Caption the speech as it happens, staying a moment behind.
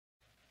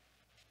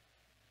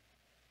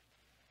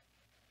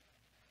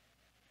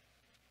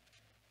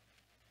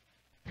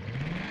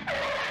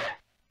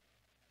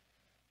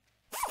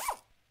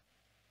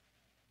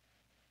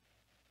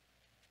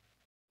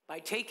By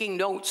taking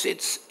notes,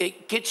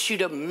 it gets you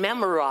to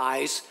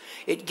memorize,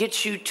 it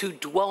gets you to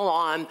dwell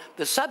on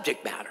the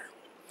subject matter.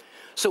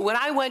 So when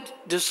I went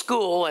to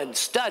school and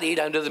studied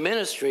under the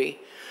ministry,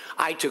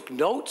 I took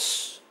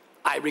notes,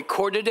 I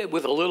recorded it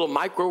with a little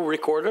micro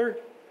recorder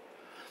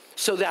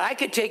so that I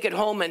could take it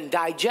home and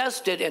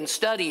digest it and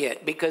study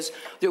it, because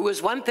there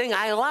was one thing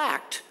I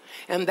lacked,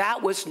 and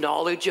that was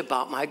knowledge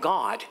about my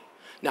God.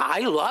 Now,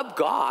 I love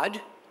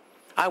God.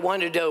 I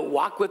wanted to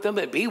walk with him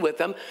and be with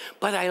him,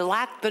 but I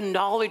lacked the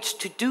knowledge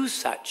to do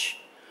such.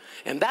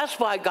 And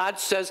that's why God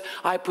says,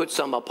 I put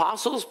some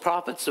apostles,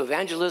 prophets,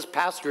 evangelists,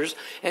 pastors,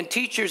 and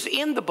teachers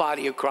in the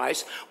body of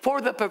Christ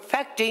for the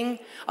perfecting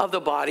of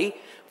the body,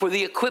 for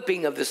the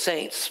equipping of the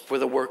saints, for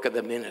the work of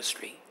the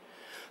ministry.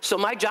 So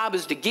my job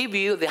is to give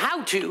you the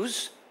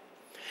how-tos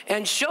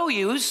and show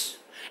yous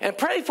and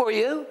pray for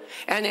you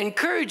and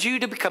encourage you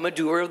to become a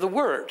doer of the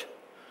word.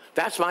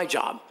 That's my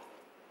job.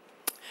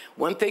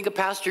 One thing a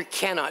pastor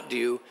cannot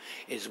do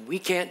is we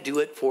can't do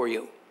it for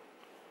you.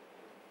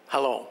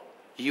 Hello.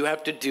 You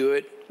have to do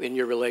it in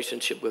your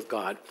relationship with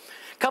God.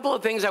 A couple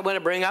of things I want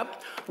to bring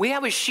up. We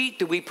have a sheet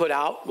that we put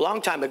out a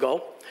long time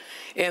ago,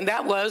 and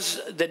that was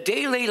the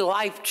daily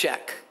life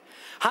check.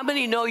 How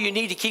many know you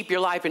need to keep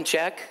your life in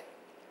check?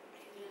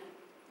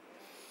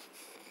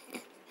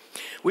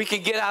 We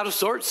can get out of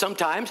sorts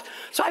sometimes.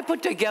 So I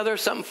put together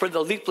something for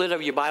the leaflet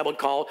of your Bible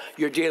called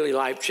your daily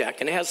life check.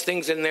 And it has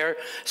things in there. It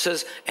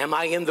says, am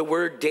I in the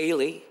word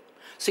daily?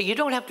 So you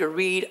don't have to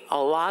read a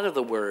lot of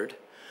the word,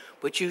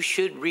 but you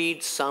should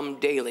read some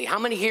daily. How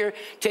many here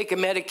take a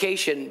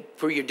medication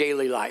for your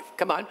daily life?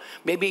 Come on,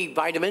 maybe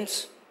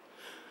vitamins.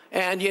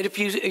 And yet if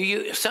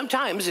you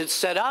sometimes it's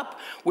set up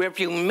where if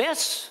you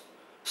miss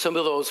some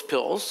of those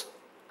pills,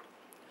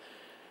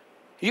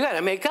 you got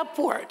to make up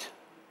for it.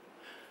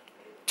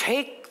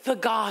 Take the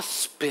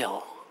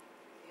gospel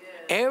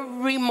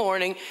every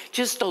morning,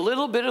 just a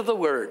little bit of the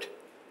word,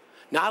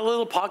 not a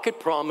little pocket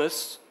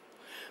promise,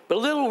 but a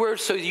little word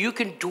so you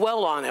can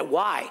dwell on it.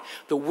 Why?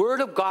 The word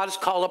of God is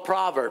called a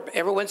proverb.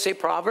 Everyone say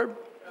proverb?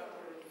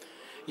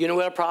 You know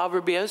what a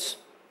proverb is?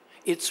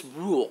 It's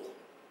rule.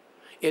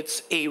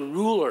 It's a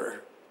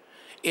ruler.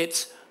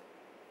 It's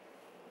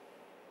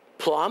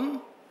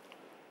plumb,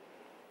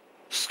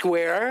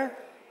 square.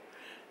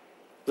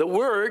 The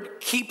word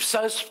keeps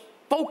us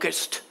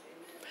focused.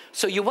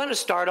 So you want to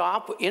start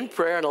off in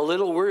prayer and a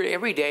little word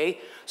every day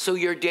so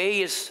your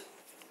day is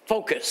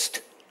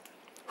focused.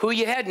 Who are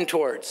you heading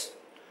towards?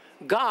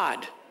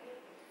 God.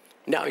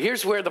 Now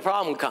here's where the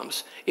problem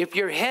comes. If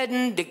you're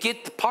heading to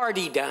get the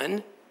party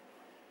done,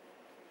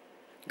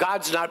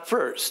 God's not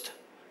first.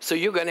 So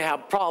you're going to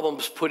have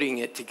problems putting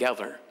it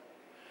together.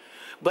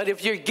 But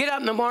if you get up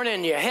in the morning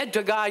and you head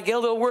to God, get a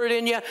little word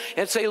in you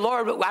and say,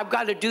 Lord, I've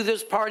got to do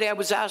this party. I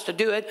was asked to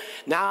do it.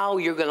 Now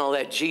you're going to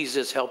let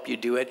Jesus help you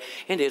do it,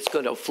 and it's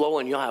going to flow,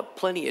 and you'll have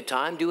plenty of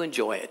time to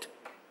enjoy it.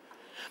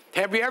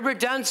 Have you ever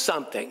done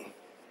something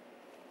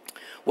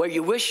where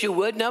you wish you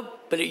wouldn't have,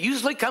 but it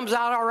usually comes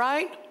out all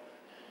right?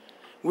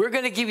 We're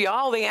going to give you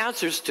all the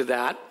answers to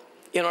that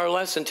in our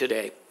lesson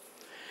today.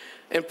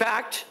 In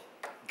fact,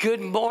 good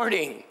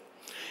morning.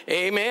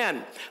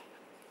 Amen.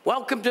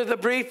 Welcome to the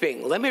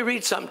briefing. Let me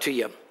read something to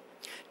you.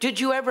 Did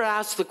you ever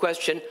ask the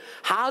question,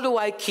 how do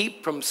I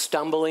keep from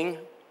stumbling?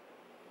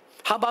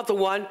 How about the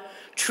one,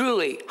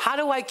 truly, how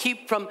do I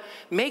keep from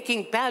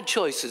making bad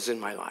choices in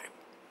my life?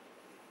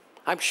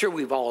 I'm sure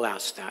we've all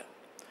asked that.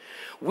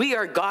 We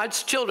are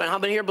God's children. How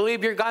many here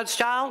believe you're God's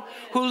child?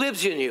 Who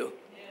lives in you?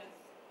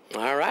 Yes.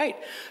 All right.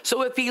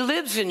 So if he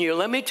lives in you,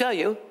 let me tell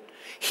you,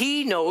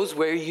 he knows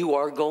where you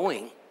are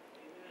going.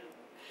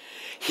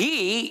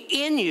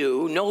 He, in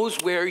you, knows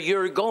where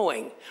you're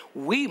going.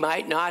 We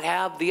might not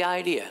have the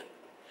idea.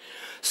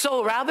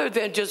 So rather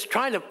than just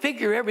trying to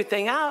figure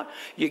everything out,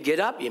 you get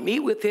up, you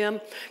meet with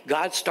him,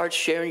 God starts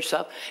sharing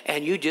stuff,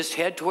 and you just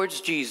head towards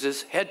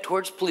Jesus, head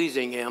towards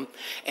pleasing him,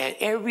 and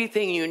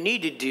everything you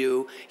need to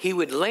do, he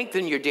would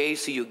lengthen your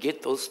days so you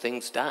get those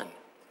things done.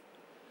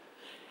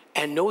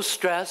 And no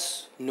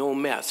stress, no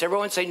mess.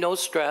 Everyone say no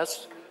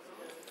stress.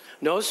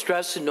 No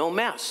stress and no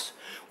mess.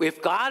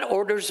 If God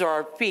orders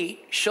our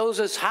feet, shows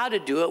us how to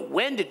do it,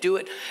 when to do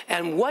it,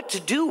 and what to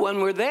do when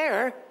we're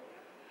there,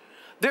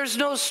 there's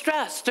no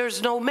stress,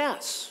 there's no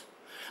mess.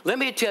 Let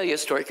me tell you a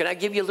story. Can I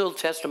give you a little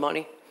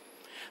testimony?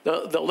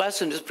 The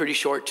lesson is pretty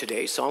short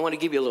today, so I want to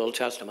give you a little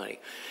testimony.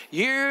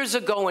 Years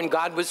ago when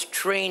God was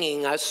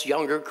training us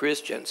younger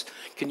Christians,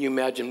 can you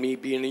imagine me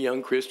being a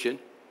young Christian?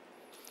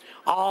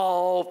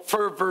 All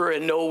fervor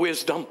and no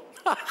wisdom.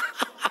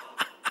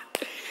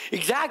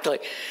 Exactly.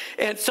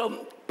 And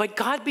so, but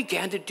God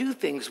began to do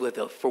things with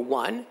us. For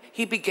one,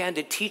 he began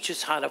to teach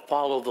us how to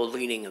follow the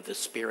leading of the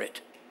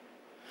Spirit.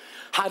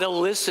 How to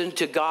listen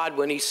to God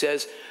when he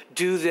says,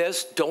 do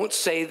this, don't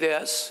say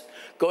this.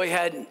 Go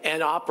ahead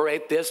and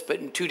operate this,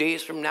 but in 2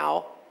 days from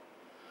now.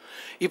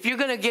 If you're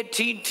going to get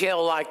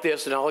detailed like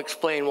this, and I'll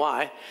explain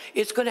why,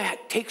 it's going to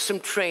take some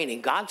training.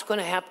 God's going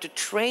to have to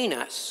train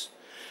us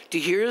to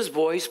hear his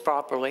voice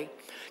properly,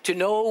 to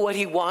know what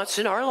he wants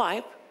in our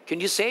life, Can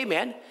you say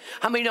amen?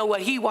 How many know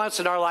what he wants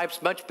in our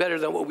lives much better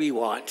than what we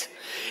want?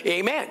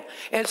 Amen.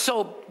 And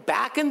so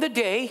back in the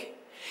day,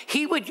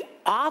 he would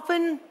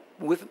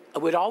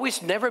would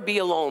always never be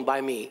alone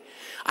by me.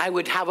 I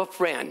would have a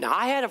friend. Now,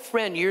 I had a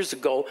friend years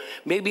ago,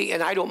 maybe,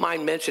 and I don't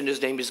mind mentioning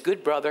his name. He's a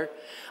good brother.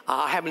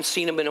 I haven't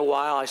seen him in a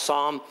while. I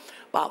saw him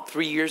about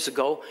 3 years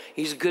ago.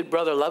 He's a good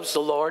brother, loves the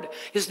Lord.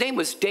 His name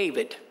was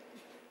David.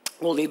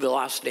 We'll leave the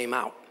last name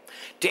out.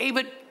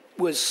 David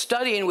was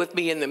studying with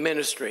me in the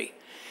ministry,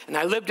 and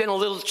I lived in a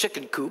little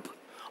chicken coop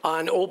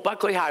on Old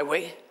Buckley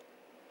Highway,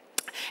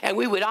 and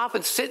we would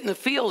often sit in the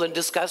field and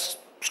discuss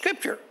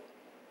Scripture.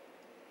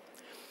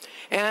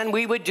 And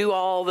we would do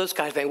all this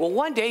kind of thing. Well,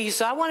 one day he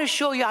said, I want to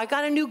show you, I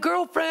got a new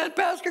girlfriend,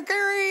 Pastor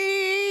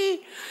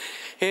Kerry.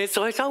 And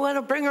so I said, I want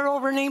to bring her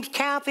over. Her name's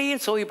Kathy.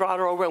 And so he brought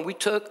her over, and we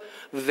took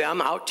them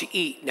out to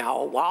eat.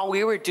 Now, while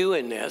we were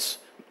doing this,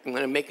 I'm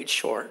going to make it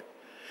short,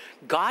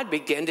 God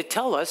began to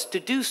tell us to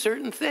do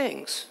certain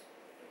things.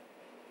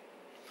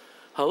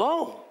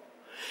 Hello?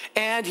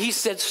 And he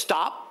said,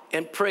 stop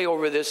and pray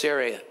over this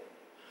area.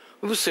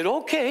 We said,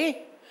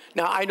 okay.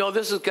 Now, I know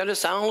this is going to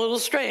sound a little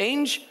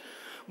strange,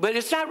 but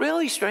it's not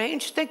really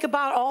strange. Think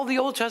about all the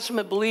Old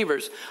Testament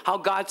believers, how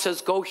God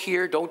says, go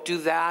here, don't do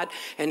that,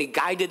 and he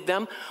guided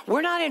them.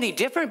 We're not any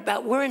different,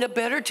 but we're in a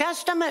better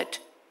testament.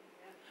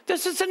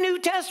 This is a New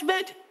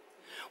Testament.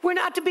 We're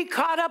not to be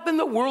caught up in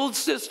the world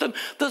system,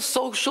 the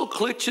social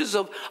glitches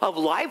of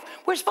life.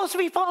 We're supposed to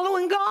be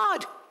following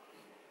God.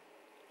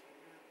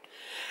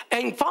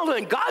 And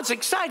following God's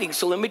exciting,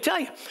 so let me tell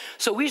you.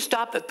 So we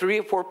stopped at 3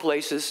 or 4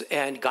 places,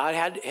 and God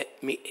had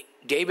me,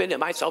 David and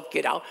myself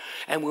get out,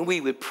 and when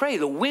we would pray,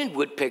 the wind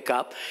would pick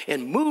up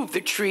and move the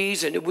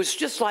trees, and it was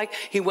just like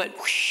he went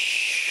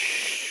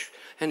whoosh,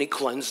 and he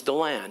cleansed the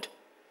land.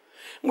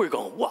 And we're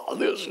going, wow,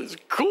 this is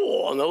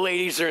cool. And the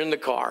ladies are in the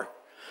car.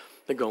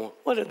 They're going,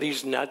 what are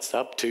these nuts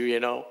up to, you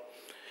know?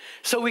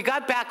 So we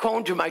got back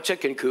home to my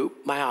chicken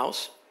coop, my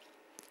house,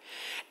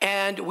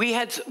 and we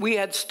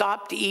had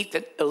stopped to eat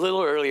a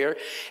little earlier,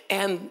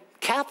 and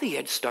Kathy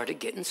had started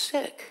getting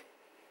sick,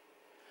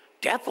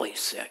 deathly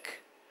sick.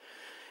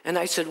 And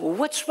I said, well,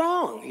 what's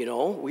wrong? You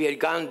know, we had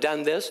gone and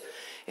done this.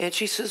 And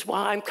she says, well,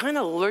 I'm kind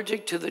of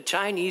allergic to the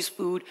Chinese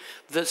food,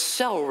 the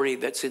celery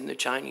that's in the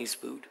Chinese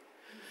food.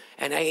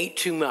 And I ate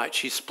too much.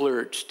 She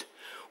splurged.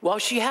 Well,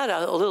 she had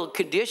a little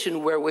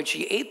condition where when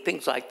she ate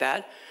things like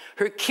that,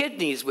 her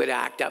kidneys would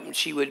act up and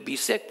she would be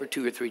sick for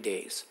 2 or 3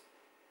 days.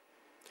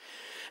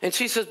 And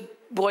she says,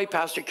 boy,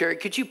 Pastor Kerry,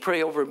 could you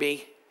pray over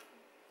me?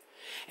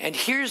 And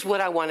here's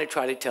what I want to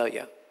try to tell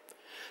you.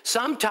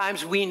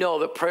 Sometimes we know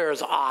that prayer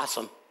is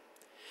awesome.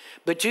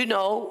 But you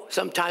know,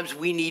 sometimes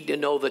we need to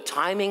know the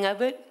timing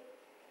of it,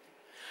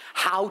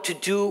 how to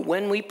do it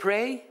when we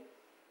pray,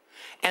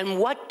 and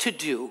what to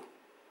do.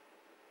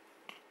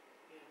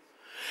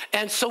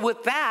 And so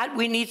with that,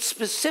 we need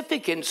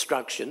specific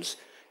instructions.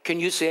 Can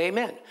you say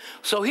amen?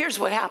 So here's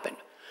what happened.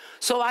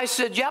 So I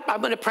said, yep,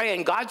 I'm going to pray.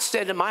 And God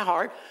said in my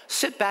heart,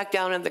 sit back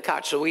down on the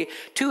couch. So we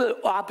 2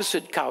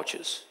 opposite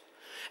couches.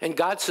 And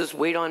God says,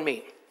 wait on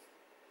me.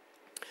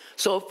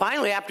 So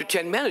finally, after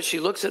 10 minutes, she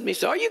looks at me and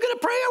says, are you going to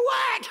pray or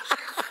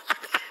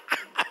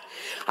what?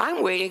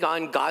 I'm waiting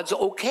on God's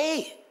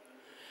okay.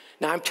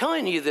 Now, I'm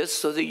telling you this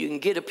so that you can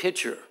get a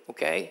picture,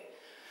 okay?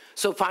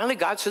 So finally,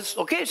 God says,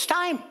 okay, it's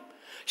time.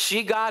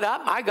 She got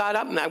up, I got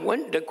up, and I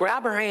went to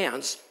grab her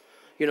hands.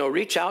 You know,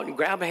 reach out and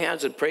grab her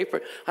hands and pray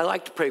for. I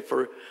like to pray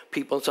for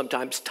people,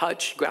 sometimes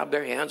touch, grab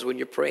their hands when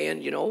you're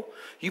praying, you know.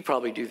 You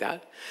probably do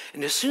that.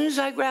 And as soon as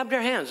I grabbed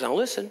her hands, now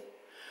listen,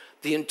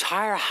 the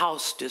entire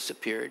house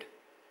disappeared.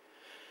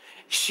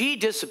 She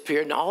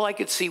disappeared, and all I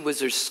could see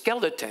was her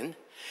skeleton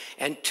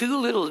and 2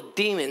 little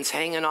demons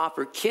hanging off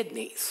her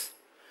kidneys,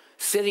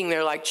 sitting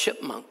there like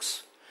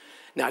chipmunks.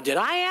 Now, did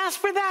I ask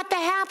for that to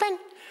happen?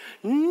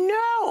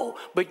 No,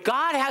 but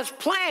God has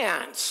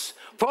plans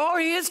for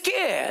his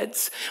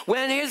kids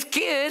when his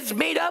kids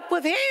meet up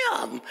with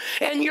him,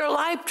 and your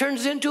life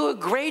turns into a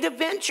great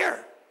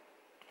adventure.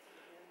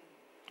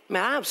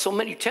 Man, I have so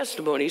many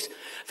testimonies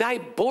that I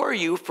bore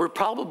you for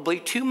probably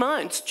 2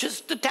 months,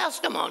 just the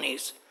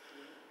testimonies.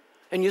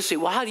 And you say,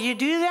 well, how do you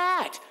do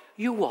that?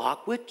 You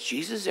walk with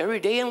Jesus every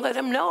day and let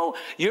him know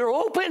you're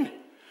open.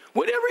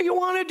 Whatever you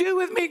want to do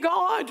with me,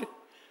 God.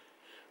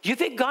 Do you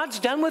think God's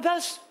done with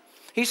us?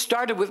 He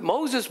started with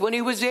Moses when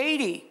he was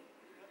 80.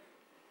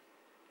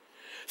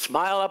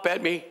 Smile up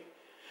at me.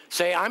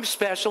 Say, I'm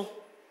special.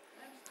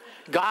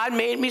 God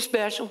made me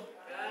special.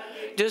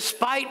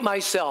 Despite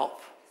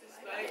myself.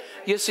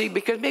 You see,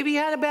 because maybe you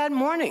had a bad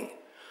morning.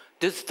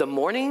 Does the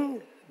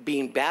morning,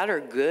 being bad or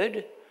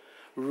good,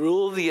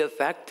 rule the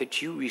effect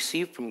that you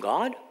receive from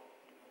God?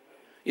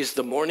 Is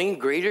the morning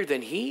greater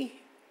than he?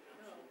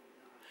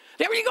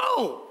 There you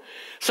go.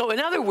 So in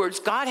other words,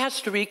 God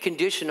has to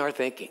recondition our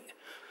thinking.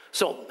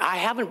 So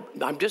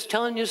I'm just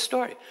telling you a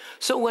story.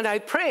 So when I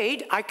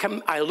prayed,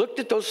 I looked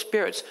at those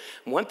spirits.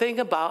 One thing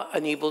about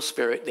an evil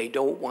spirit, they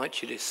don't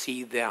want you to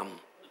see them.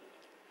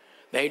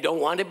 They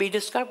don't want to be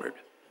discovered.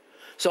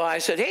 So I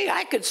said, hey,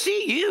 I could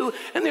see you.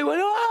 And they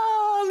went,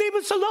 oh,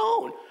 leave us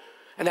alone.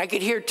 And I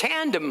could hear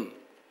tandem.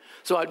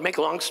 So I'd make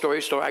a long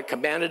story short. I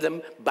commanded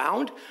them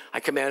bound. I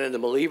commanded them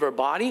to leave her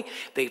body.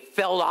 They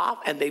fell off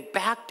and they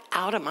backed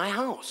out of my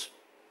house.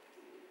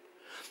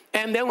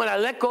 And then when I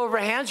let go of her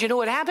hands, you know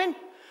what happened?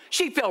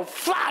 She fell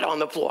flat on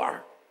the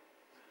floor.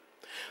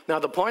 Now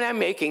the point I'm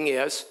making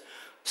is,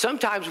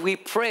 sometimes we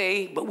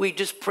pray, but we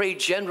just pray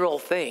general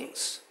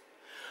things.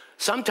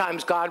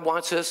 Sometimes God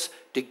wants us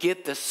to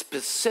get the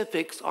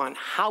specifics on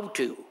how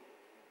to.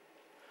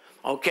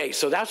 Okay,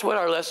 so that's what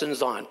our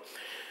lesson's on.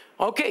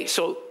 Okay,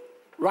 so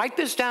write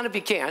this down if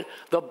you can.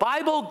 The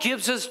Bible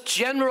gives us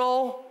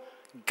general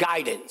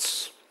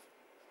guidance.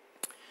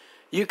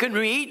 You can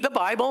read the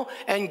Bible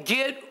and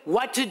get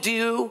what to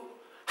do,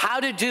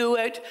 how to do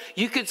it.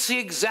 You could see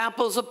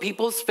examples of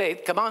people's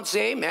faith. Come on,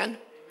 say amen.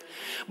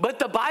 But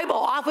the Bible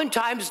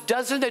oftentimes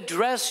doesn't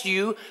address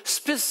you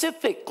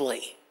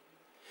specifically.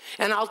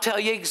 And I'll tell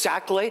you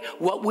exactly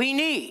what we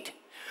need.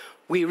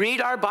 We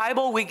read our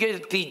Bible, we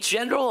get the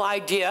general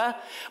idea,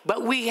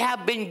 but we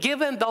have been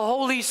given the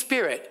Holy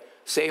Spirit.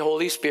 Say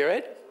Holy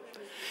Spirit.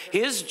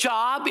 His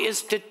job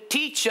is to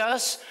teach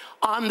us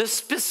on the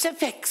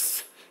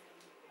specifics.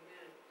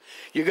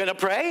 You're going to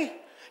pray?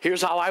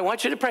 Here's how I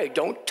want you to pray.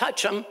 Don't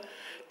touch them.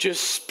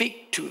 Just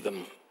speak to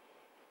them.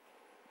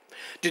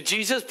 Did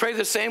Jesus pray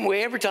the same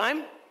way every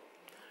time?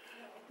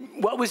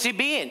 What was he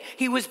being?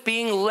 He was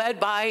being led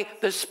by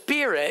the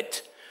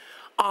Spirit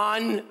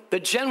on the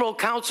general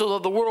counsel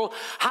of the world,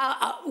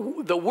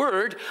 the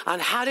Word, on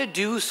how to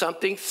do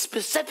something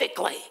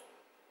specifically.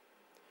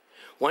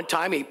 One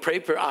time he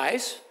prayed for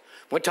eyes.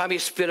 One time he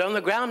spit on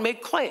the ground,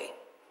 made clay.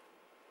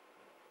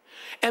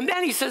 And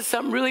then he says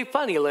something really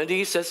funny, Linda.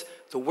 He says,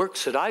 the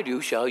works that I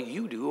do shall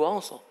you do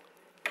also.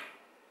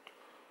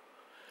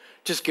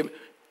 Just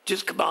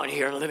come on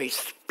here and let me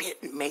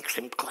spit and make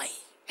some clay.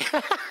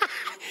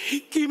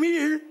 Come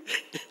here.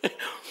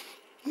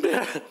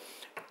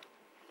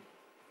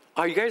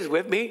 Are you guys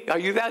with me? Are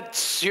you that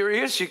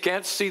serious? You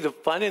can't see the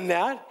fun in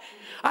that?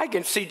 I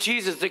can see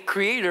Jesus, the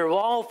creator of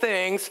all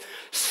things,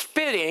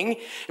 spitting,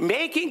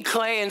 making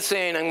clay and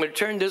saying, I'm going to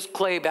turn this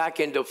clay back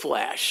into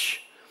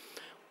flesh.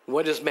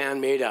 What is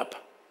man made up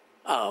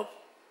of?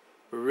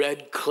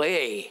 Red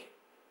clay.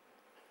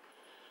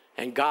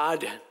 And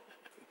God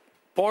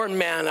formed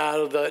man out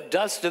of the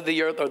dust of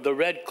the earth, or the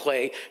red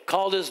clay,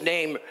 called his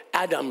name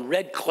Adam,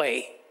 red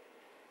clay.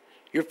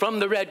 You're from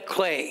the red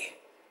clay.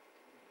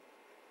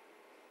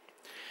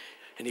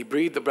 And he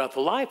breathed the breath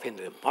of life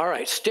into him. All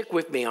right, stick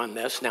with me on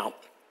this. Now,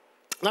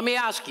 let me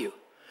ask you,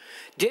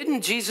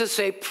 didn't Jesus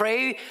say,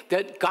 pray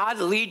that God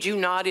lead you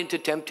not into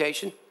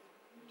temptation?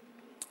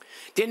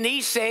 Didn't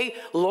he say,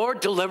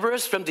 Lord, deliver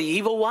us from the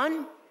evil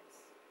one?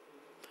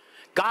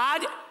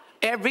 God,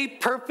 every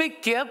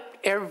perfect gift,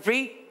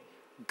 every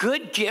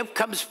good gift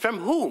comes from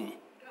whom?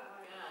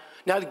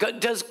 Now,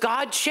 does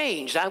God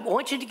change? I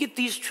want you to get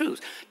these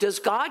truths. Does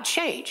God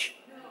change?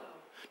 No.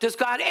 Does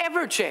God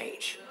ever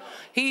change? No.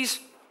 He's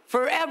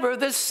forever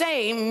the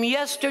same,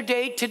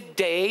 yesterday,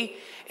 today,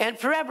 and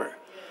forever.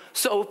 Yeah.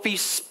 So if he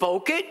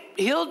spoke it,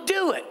 he'll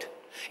do it.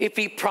 If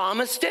he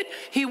promised it,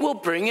 he will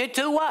bring it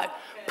to what?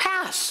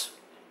 Pass.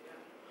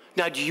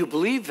 Now, do you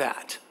believe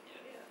that?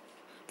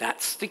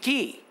 That's the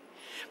key.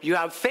 If you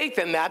have faith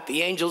in that,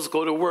 the angels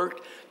go to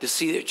work to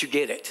see that you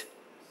get it.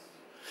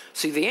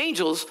 See, the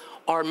angels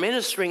are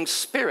ministering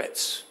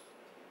spirits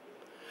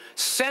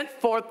sent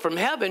forth from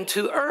heaven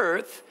to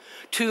earth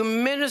to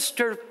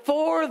minister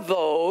for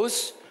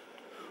those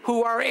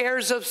who are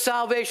heirs of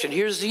salvation.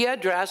 Here's the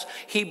address,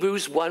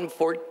 Hebrews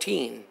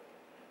 1:14.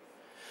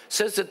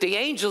 Says that the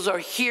angels are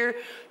here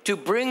to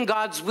bring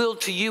God's will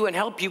to you and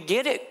help you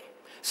get it.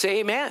 Say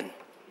amen.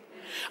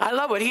 I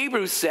love what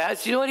Hebrews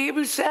says. You know what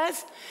Hebrews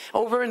says?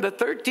 Over in the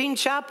 13th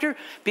chapter,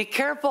 be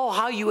careful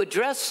how you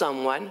address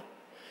someone,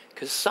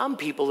 because some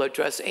people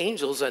address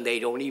angels and they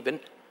don't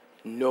even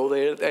know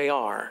that they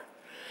are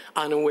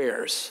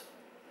unawares.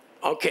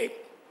 Okay,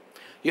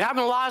 you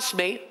haven't lost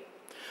me,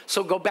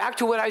 so go back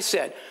to what I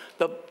said.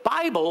 The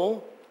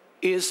Bible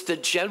is the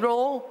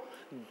general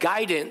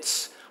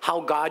guidance how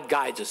God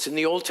guides us. In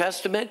the Old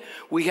Testament,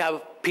 we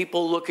have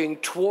people looking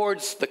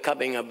towards the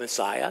coming of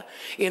Messiah.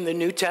 In the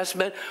New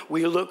Testament,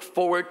 we look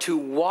forward to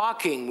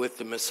walking with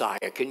the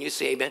Messiah. Can you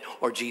say amen?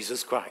 Or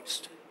Jesus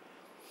Christ.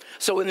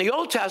 So in the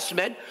Old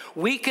Testament,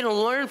 we can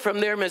learn from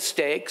their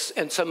mistakes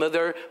and some of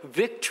their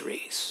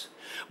victories.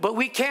 But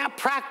we can't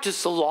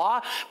practice the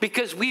law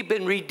because we've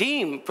been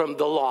redeemed from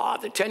the law.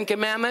 The Ten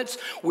Commandments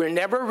were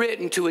never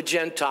written to a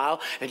Gentile,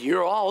 and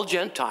you're all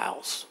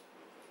Gentiles.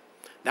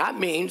 That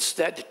means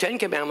that the Ten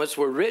Commandments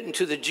were written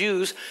to the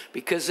Jews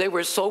because they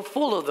were so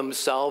full of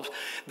themselves,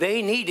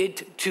 they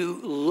needed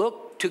to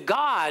look to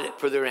God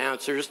for their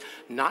answers,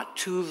 not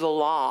to the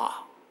law.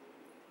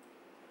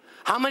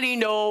 How many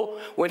know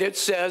when it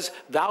says,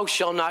 thou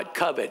shalt not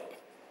covet?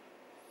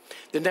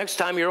 The next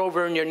time you're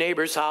over in your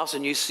neighbor's house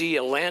and you see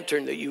a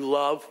lantern that you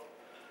love,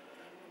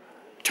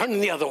 turn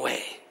the other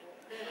way.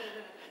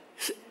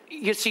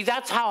 you see,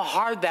 that's how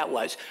hard that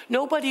was.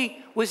 Nobody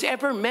was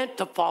ever meant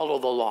to follow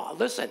the law.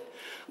 Listen,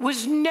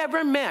 was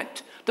never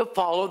meant to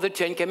follow the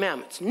 10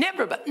 Commandments.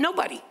 Never, but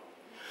nobody.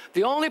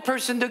 The only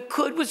person that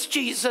could was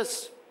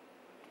Jesus.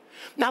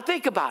 Now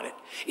think about it.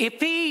 If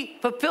he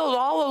fulfilled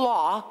all the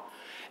law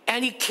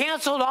and he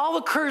canceled all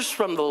the curse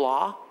from the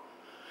law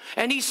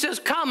and he says,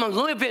 come and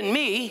live in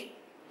me,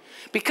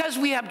 because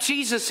we have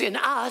Jesus in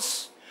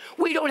us,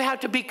 we don't have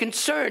to be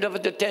concerned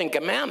of the 10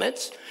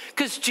 Commandments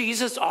because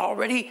Jesus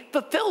already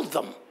fulfilled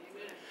them. Amen.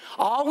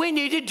 All we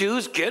need to do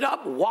is get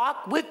up,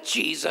 walk with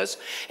Jesus,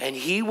 and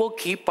he will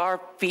keep our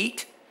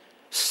feet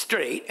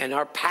straight and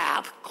our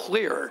path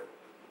clear.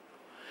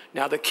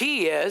 Now the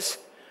key is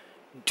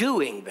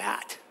doing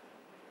that.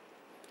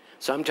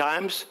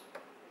 Sometimes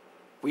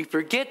we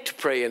forget to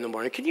pray in the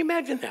morning. Can you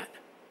imagine that?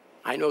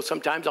 I know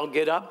sometimes I'll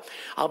get up,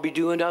 I'll be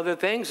doing other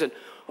things, and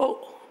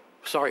oh,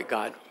 sorry,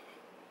 God.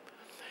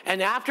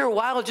 And after a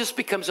while, it just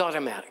becomes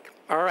automatic.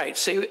 All right,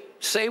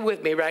 say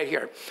with me right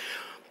here.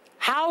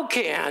 How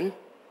can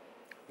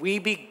we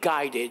be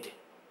guided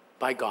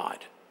by God?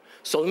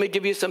 So let me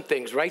give you some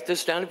things. Write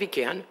this down if you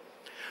can.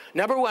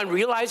 Number one,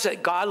 realize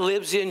that God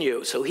lives in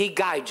you, so he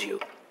guides you.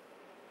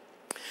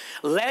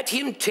 Let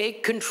him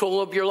take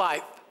control of your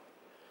life.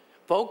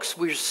 Folks,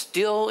 we're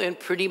still in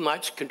pretty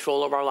much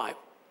control of our life.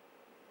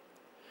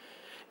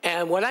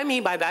 And what I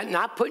mean by that,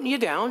 not putting you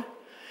down,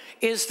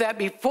 is that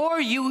before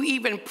you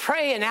even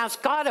pray and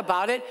ask God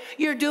about it,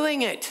 you're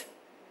doing it.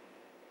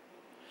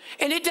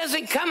 And it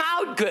doesn't come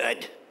out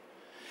good.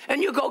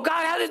 And you go,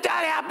 God, how did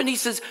that happen? He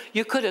says,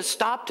 you could have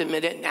stopped a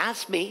minute and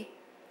asked me.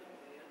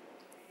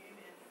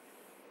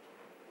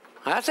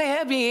 That's a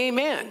heavy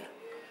amen.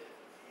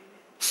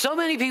 So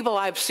many people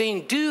I've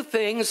seen do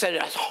things that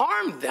have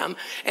harmed them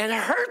and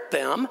hurt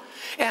them,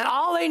 and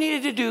all they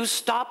needed to do is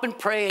stop and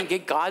pray and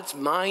get God's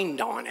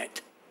mind on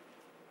it.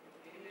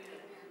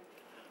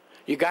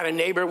 You got a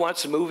neighbor who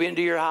wants to move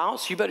into your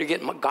house, you better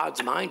get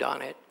God's mind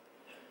on it.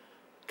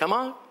 Come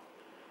on.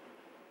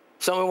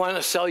 Someone wants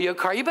to sell you a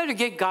car, you better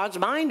get God's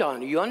mind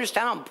on it. You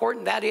understand how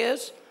important that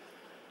is?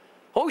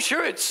 Oh,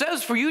 sure, it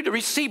says for you to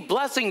receive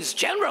blessings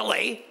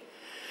generally,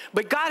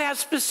 but God has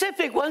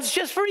specific ones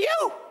just for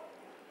you.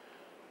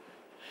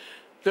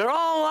 They're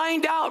all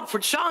lined out for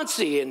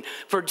Chauncey and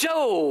for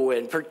Joe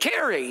and for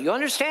Kerry. You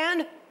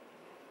understand?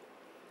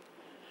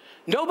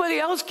 Nobody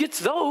else gets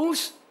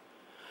those.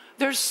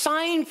 They're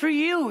signed for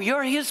you.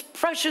 You're his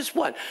precious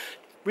one.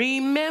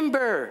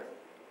 Remember,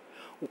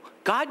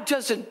 God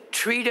doesn't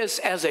treat us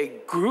as a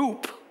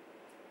group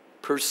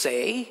per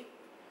se.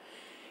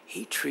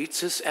 He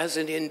treats us as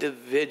an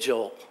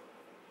individual.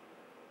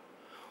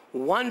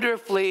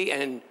 Wonderfully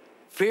and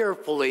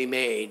fearfully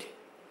made.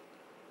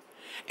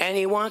 And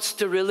he wants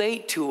to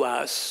relate to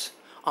us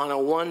on a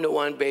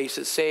one-to-one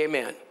basis. Say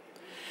amen.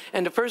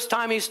 And the first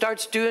time he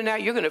starts doing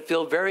that, you're going to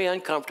feel very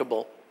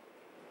uncomfortable.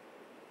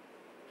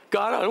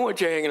 God, I don't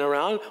want you hanging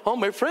around. All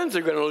my friends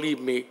are going to leave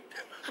me.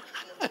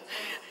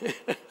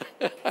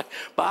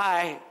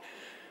 Bye.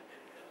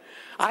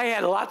 I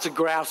had lots of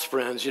grass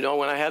friends, you know,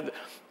 when I had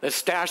a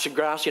stash of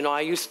grass, you know,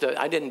 I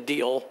didn't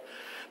deal,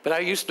 but I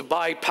used to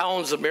buy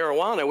pounds of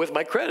marijuana with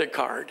my credit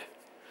card.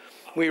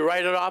 We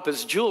write it off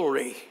as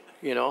jewelry,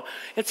 you know,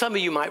 and some of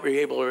you might be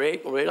able to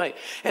relate.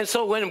 And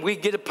so when we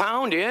get a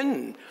pound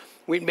in,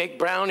 we'd make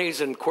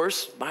brownies, and of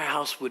course, my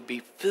house would be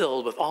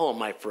filled with all of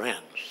my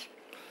friends.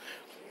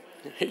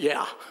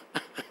 Yeah.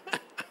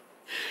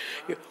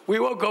 We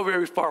won't go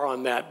very far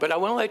on that, but I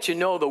want to let you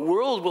know the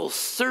world will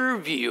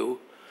serve you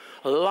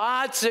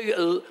lots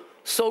of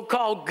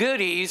so-called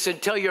goodies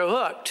until you're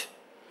hooked.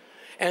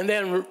 And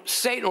then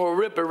Satan will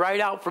rip it right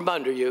out from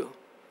under you.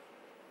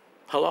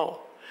 Hello?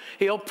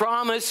 He'll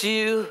promise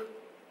you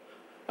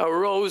a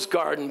rose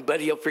garden, but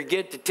he'll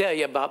forget to tell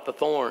you about the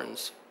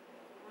thorns.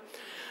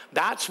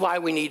 That's why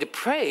we need to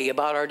pray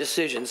about our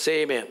decisions.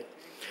 Say amen.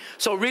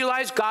 So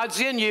realize God's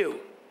in you.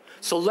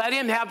 So let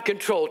him have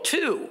control.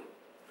 2,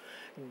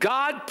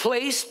 God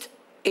placed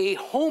a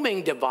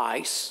homing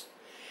device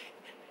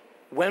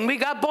when we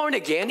got born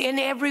again in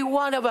every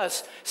one of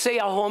us. Say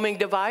a homing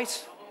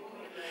device.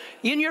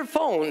 In your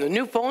phone, the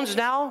new phones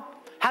now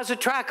has a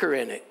tracker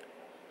in it.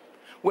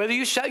 Whether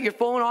you shut your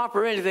phone off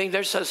or anything,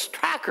 there's a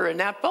tracker in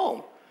that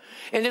phone.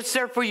 And it's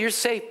there for your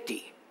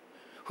safety.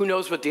 Who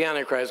knows what the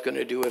Antichrist is going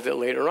to do with it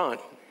later on.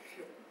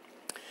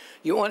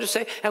 You want to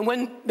say, and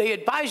when they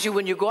advise you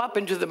when you go up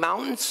into the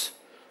mountains,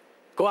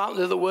 go out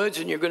into the woods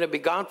and you're going to be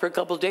gone for a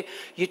couple of days,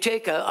 you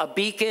take a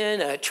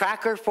beacon, a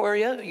tracker for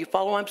you. You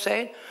follow what I'm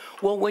saying?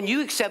 Well, when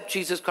you accept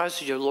Jesus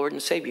Christ as your Lord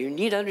and Savior, you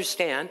need to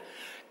understand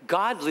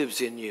God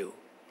lives in you.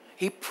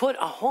 He put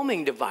a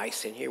homing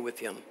device in here with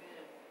him.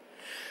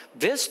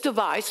 This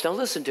device, now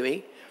listen to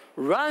me,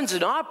 runs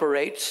and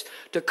operates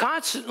to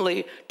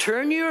constantly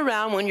turn you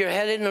around when you're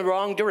headed in the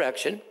wrong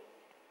direction.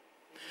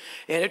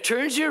 And it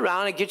turns you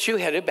around and gets you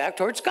headed back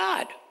towards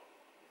God.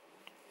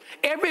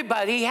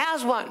 Everybody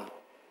has one.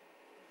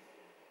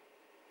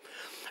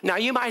 Now,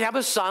 you might have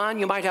a son,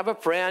 you might have a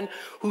friend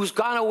who's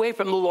gone away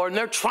from the Lord, and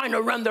they're trying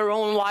to run their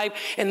own life,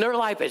 and their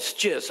life is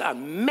just a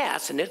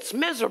mess, and it's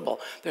miserable.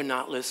 They're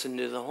not listening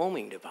to the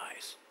homing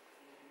device.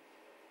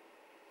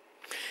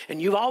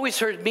 And you've always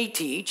heard me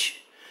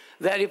teach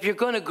that if you're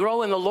going to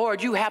grow in the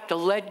Lord, you have to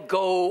let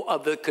go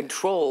of the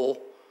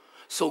control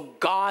so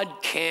God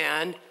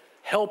can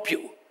help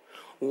you.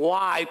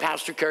 Why,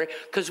 Pastor Kerry?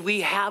 Because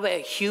we have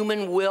a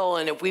human will,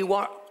 and if we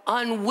were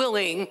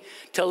unwilling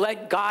to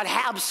let God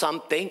have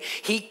something,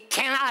 he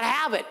cannot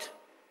have it.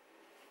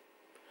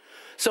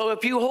 So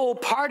if you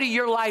hold part of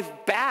your life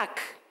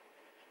back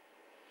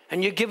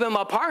and you give him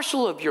a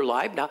partial of your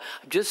life, now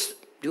I'm just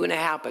doing a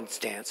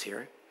happenstance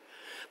here,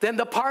 then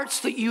the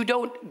parts that you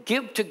don't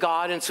give to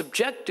God and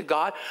subject to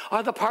God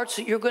are the parts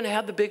that you're going to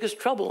have the biggest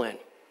trouble in.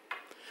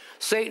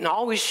 Satan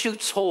always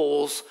shoots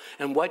holes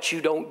in what you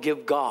don't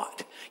give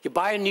God. You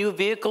buy a new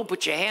vehicle,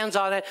 put your hands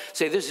on it,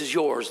 say, this is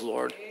yours,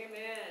 Lord.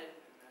 Amen.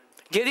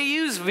 Get a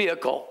used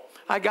vehicle.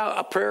 I got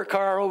a prayer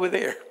car over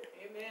there.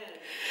 Amen.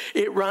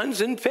 It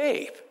runs in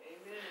faith.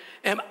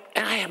 Amen.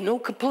 And I have no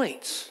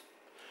complaints.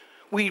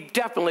 We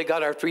definitely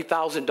got our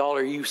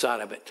 $3,000 use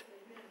out of it.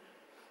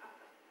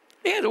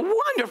 It's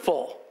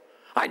wonderful.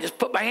 I just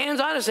put my hands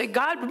on it and say,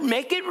 God,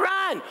 make it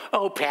run.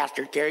 Oh,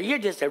 Pastor Kerry, you're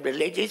just a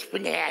religious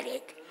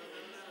fanatic.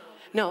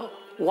 No,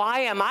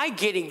 why am I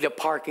getting the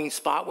parking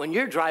spot when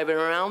you're driving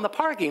around the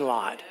parking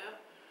lot?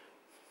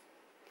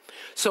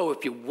 So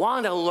if you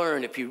want to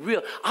learn,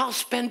 I'll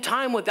spend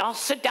time with you. I'll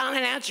sit down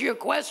and answer your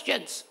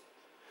questions.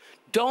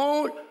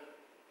 Don't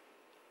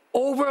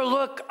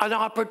overlook an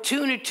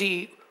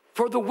opportunity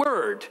for the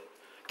word.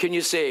 Can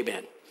you say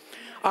amen?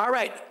 All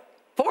right.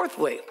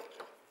 Thirdly,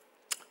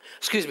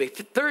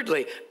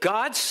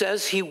 God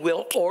says he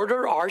will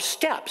order our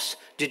steps.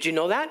 Did you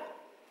know that?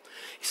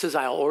 He says,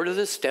 I'll order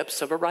the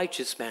steps of a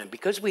righteous man.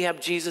 Because we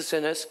have Jesus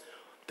in us,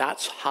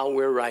 that's how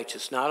we're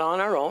righteous. Not on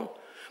our own,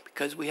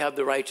 because we have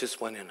the righteous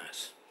one in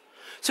us.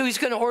 So he's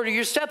going to order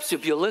your steps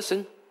if you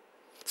listen.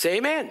 Say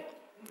amen.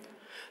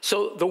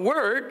 So the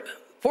word,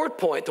 fourth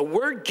point, the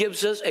word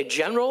gives us a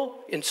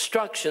general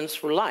instructions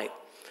for life.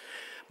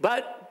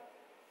 But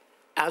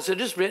as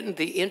it is written,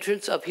 the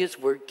entrance of his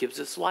word gives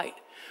us light.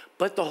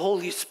 But the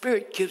Holy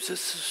Spirit gives us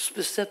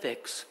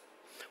specifics.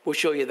 We'll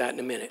show you that in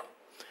a minute.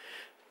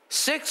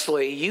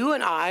 Sixthly, you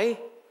and I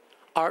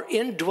are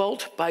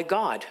indwelt by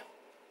God.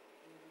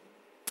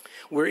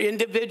 We're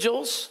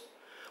individuals.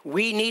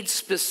 We need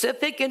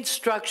specific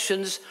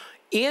instructions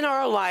in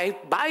our life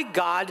by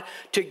God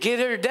to get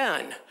it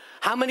done.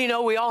 How many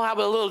know we all have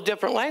a little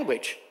different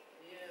language?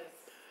 Yes.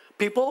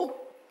 People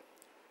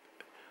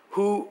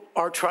who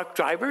are truck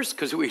drivers,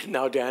 because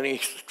now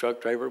Danny's a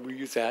truck driver, we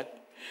use that,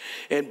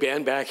 and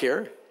Ben back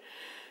here,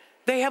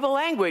 they have a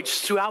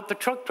language throughout the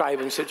truck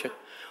driving situation.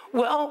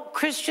 Well,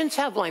 Christians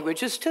have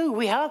languages too.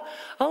 We have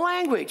a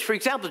language. For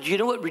example, do you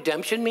know what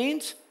redemption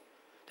means?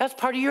 That's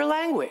part of your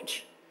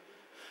language.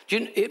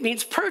 It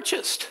means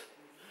purchased.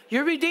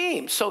 You're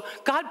redeemed. So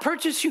God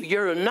purchased you.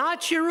 You're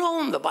not your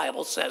own, the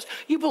Bible says.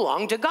 You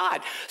belong to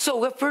God.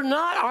 So if we're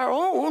not our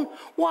own,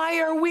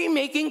 why are we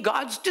making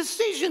God's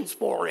decisions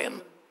for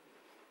him?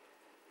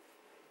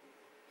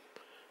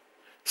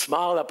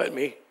 Smile up at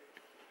me.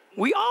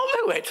 We all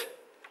do it.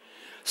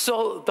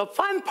 So the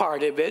fun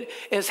part of it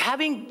is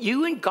having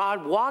you and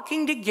God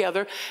walking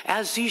together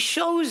as he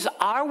shows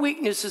our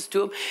weaknesses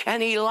to him,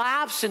 and he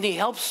laughs and he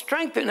helps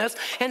strengthen us,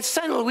 and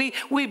suddenly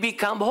we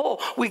become whole.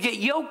 We get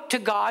yoked to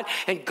God,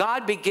 and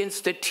God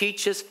begins to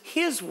teach us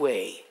his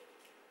way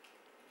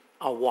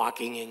of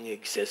walking and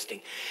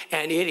existing.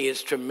 And it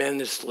is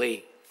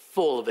tremendously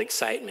full of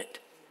excitement.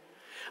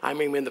 I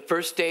mean, when the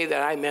first day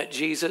that I met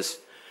Jesus,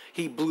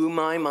 he blew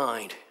my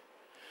mind.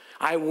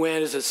 I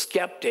went as a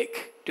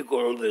skeptic to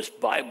go to this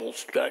Bible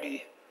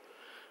study,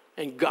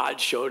 and God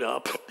showed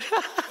up.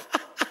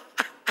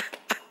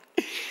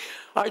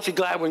 Aren't you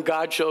glad when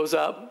God shows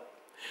up?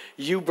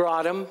 You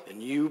brought him,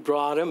 and you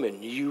brought him,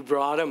 and you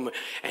brought him,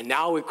 and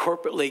now we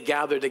corporately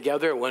gather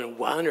together. When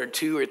one or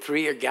two or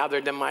three are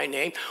gathered in my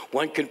name,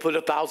 one can put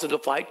 1,000 to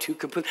flight, two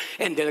can put,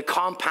 and then a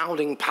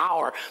compounding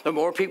power. The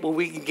more people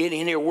we can get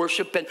in here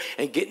worshiping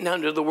and getting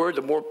under the word,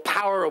 the more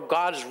power of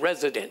God is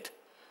resident.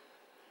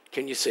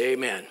 Can you say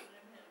amen?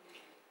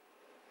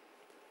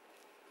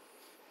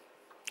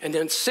 And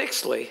then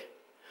sixthly,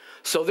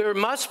 so there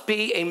must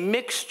be a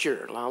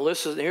mixture. Now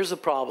listen, here's the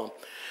problem.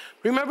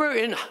 Remember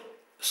in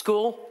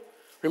school,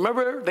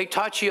 remember they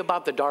taught you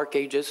about the Dark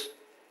Ages?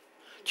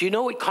 Do you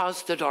know what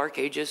caused the Dark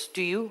Ages?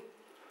 Do you?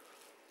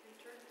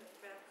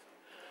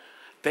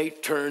 They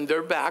turned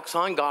their backs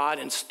on God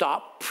and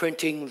stopped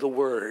printing the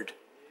word.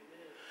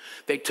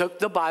 They took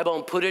the Bible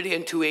and put it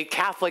into a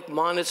Catholic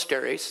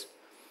monasteries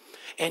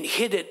and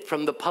hid it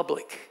from the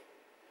public.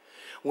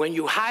 When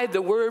you hide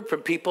the word from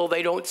people,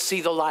 they don't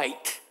see the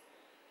light.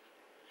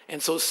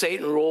 And so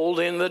Satan rolled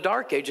in the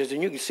Dark Ages,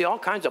 and you can see all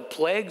kinds of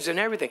plagues and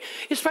everything.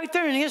 It's right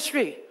there in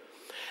history.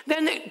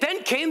 Then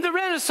came the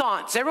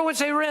Renaissance. Everyone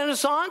say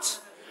Renaissance?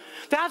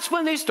 That's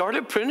when they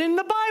started printing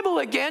the Bible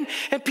again,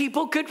 and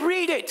people could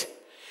read it.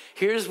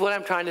 Here's what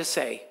I'm trying to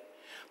say.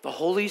 The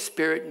Holy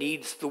Spirit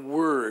needs the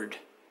Word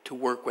to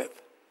work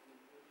with.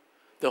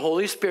 The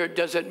Holy Spirit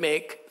doesn't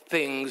make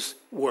things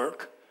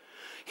work.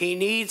 He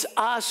needs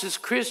us as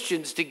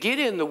Christians to get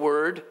in the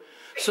Word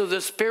so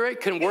the Spirit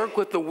can work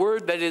with the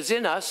Word that is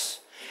in us,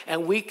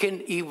 and we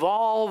can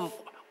evolve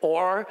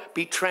or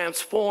be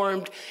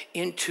transformed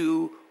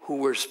into who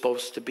we're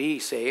supposed to be.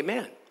 Say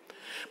amen.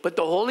 But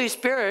the Holy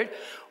Spirit,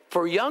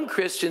 for young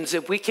Christians,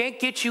 if we can't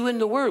get you in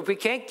the Word, if we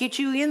can't get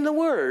you in the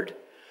Word,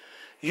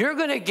 you're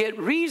going to get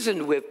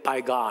reasoned with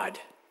by God,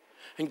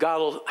 and God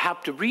will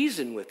have to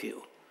reason with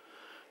you.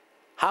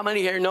 How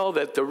many here know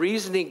that the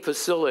reasoning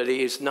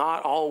facility is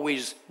not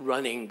always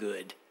running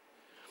good?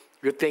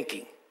 You're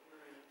thinking.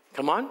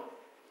 Come on.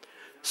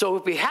 So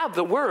if we have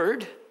the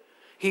Word,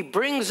 He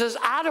brings us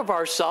out of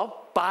ourselves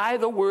by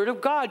the Word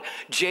of God.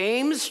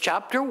 James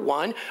chapter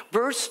 1,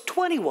 verse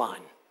 21.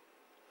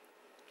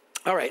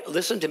 All right,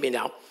 listen to me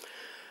now.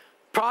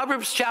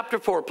 Proverbs chapter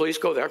 4, please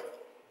go there.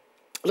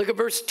 Look at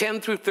verse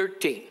 10 through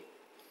 13.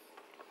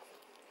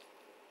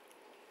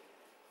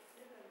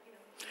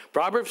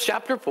 Proverbs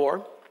chapter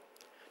 4,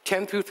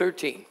 10 through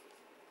 13.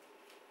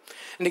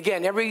 And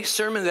again, every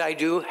sermon that I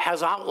do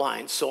has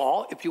outlines.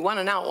 So if you want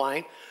an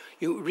outline,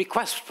 you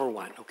request for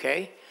one,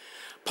 okay?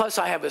 Plus,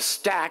 I have a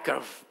stack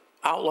of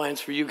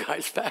outlines for you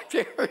guys back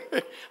there.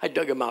 I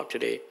dug them out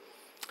today.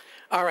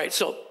 All right,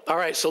 so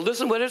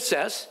listen what it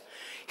says.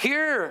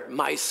 Hear,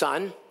 my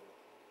son,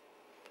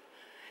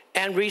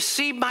 and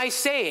receive my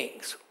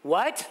sayings.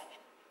 What?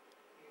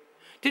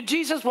 Did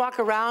Jesus walk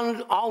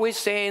around always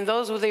saying,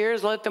 those with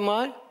ears, let them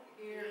what?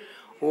 Hear.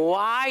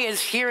 Why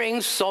is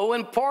hearing so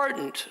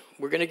important?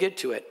 We're going to get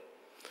to it.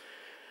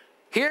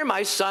 Hear,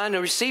 my son,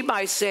 and receive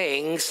my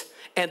sayings,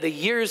 and the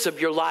years of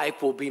your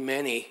life will be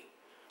many.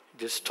 I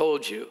just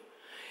told you.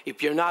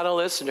 If you're not a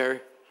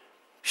listener,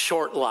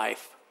 short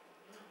life.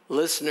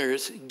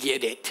 Listeners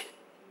get it.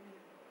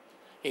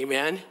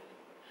 Amen?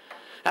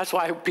 That's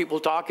why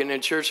people talking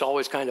in church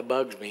always kind of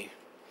bugs me.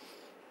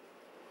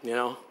 You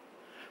know?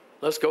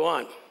 Let's go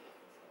on.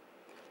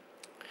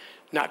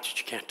 Not that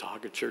you can't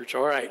talk at church.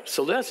 All right,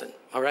 so listen,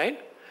 all right?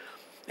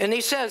 And he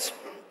says,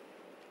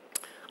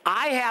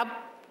 I have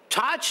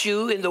taught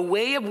you in the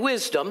way of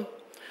wisdom.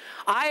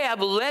 I have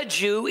led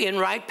you in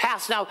right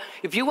paths. Now,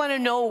 if you want to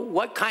know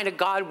what kind of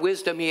God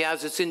wisdom he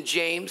has, it's in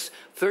James,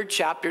 3rd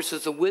chapter. It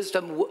says the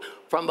wisdom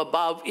from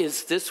above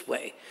is this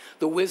way.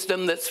 The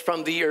wisdom that's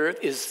from the earth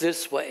is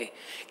this way.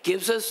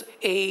 Gives us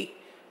a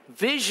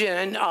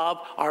vision of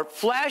our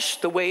flesh,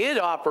 the way it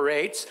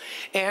operates,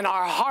 and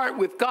our heart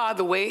with God,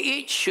 the way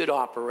it should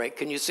operate.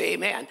 Can you say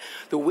amen?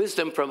 The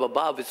wisdom from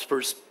above is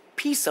first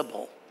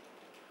peaceable,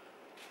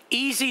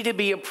 easy to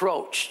be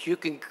approached. You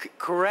can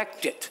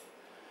correct it.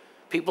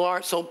 People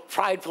aren't so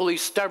pridefully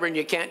stubborn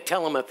you can't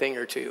tell them a thing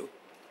or two.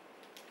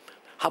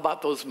 How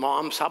about those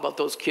moms? How about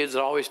those kids that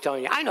are always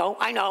telling you, I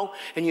know,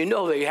 and you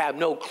know they have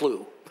no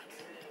clue.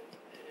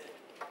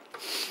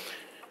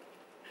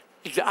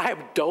 I have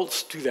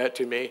adults do that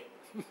to me.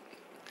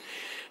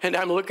 And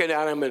I'm looking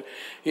at them, and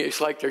it's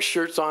like their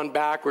shirt's on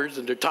backwards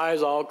and their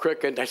tie's all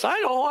crooked. And I say, I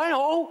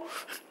know.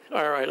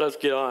 All right, let's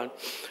get on.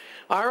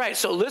 All right,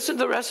 so listen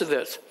to the rest of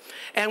this.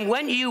 And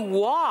when you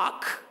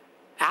walk,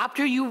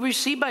 after you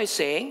receive my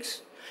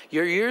sayings,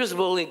 your years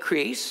will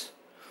increase.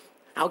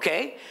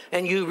 Okay?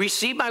 And you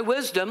receive my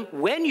wisdom.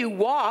 When you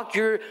walk,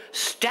 your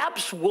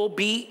steps will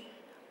be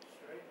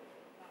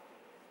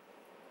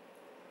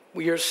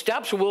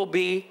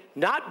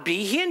not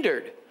be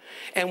hindered.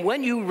 And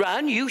when you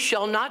run, you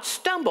shall not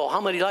stumble. How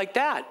many like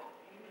that?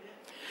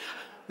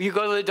 You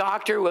go to the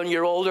doctor when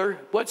you're older,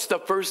 what's the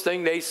first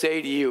thing they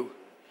say to you?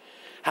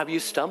 Have you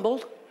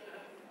stumbled?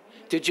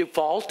 Did you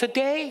fall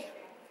today?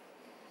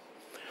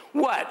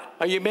 What?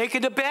 Are you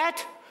making a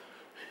bet?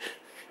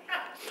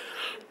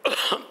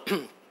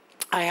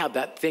 I have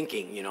that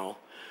thinking, you know.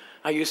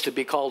 I used to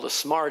be called a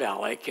smart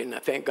aleck, and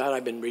thank God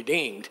I've been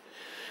redeemed.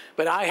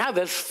 But I have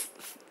this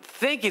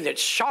thinking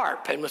that's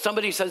sharp, and when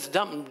somebody says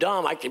something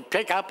dumb, I can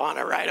pick up on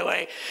it right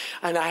away,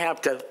 and I have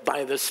to,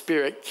 by the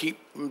Spirit, keep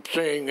from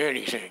saying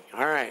anything.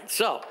 All right,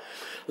 so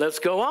let's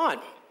go on.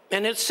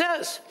 And it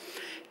says,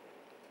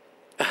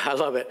 I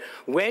love it,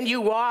 when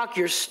you walk,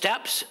 your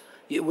steps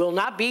you will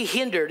not be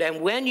hindered,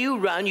 and when you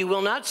run, you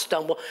will not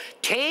stumble.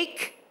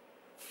 Take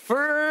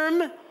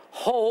firm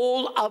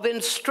hold of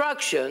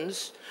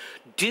instructions.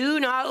 Do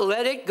not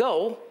let it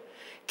go.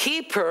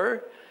 Keep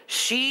her.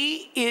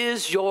 She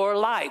is your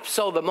life.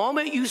 So the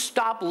moment you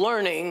stop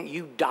learning,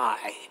 you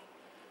die.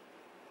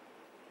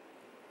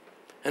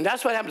 And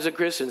that's what happens to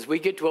Christians. We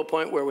get to a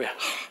point where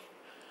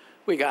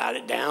we got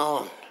it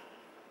down.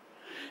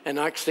 And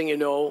next thing you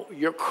know,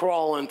 you're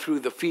crawling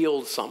through the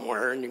field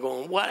somewhere, and you're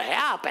going, what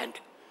happened?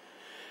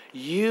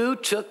 You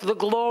took the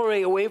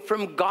glory away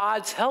from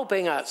God's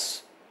helping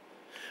us.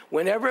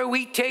 Whenever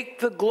we take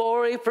the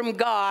glory from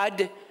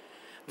God,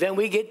 then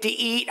we get to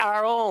eat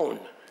our own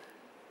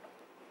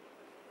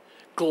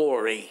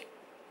glory.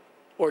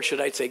 Or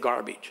should I say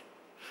garbage?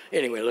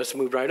 Anyway, let's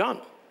move right on.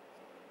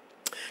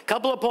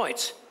 Couple of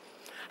points.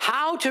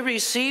 How to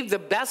receive the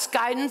best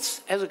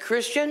guidance as a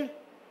Christian?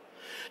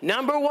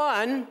 Number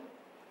one,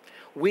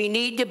 we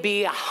need to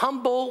be a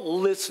humble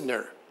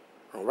listener.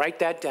 I'll write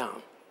that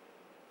down.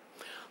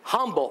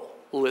 Humble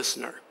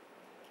listener.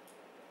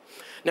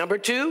 Number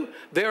two,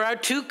 there are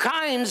two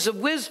kinds of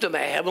wisdom, a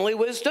heavenly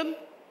wisdom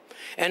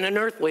and an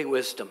earthly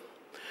wisdom.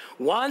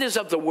 One is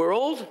of the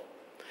world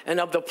and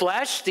of the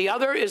flesh. The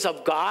other is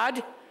of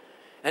God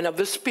and of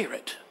the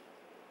Spirit.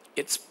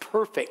 It's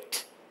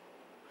perfect.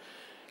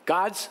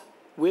 God's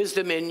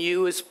wisdom in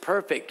you is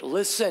perfect.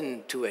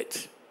 Listen to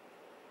it.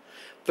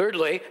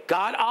 Thirdly,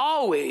 God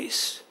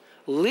always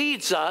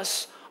leads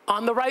us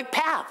on the right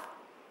path.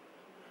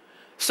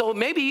 So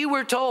maybe you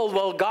were told,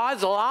 well,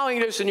 God's allowing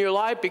this in your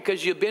life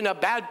because you've been a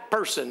bad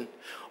person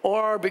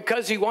or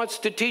because he wants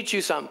to teach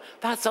you something.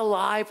 That's a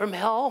lie from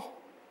hell.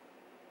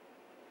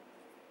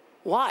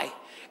 Why?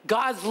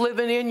 God's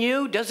living in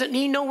you. Doesn't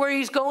he know where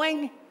he's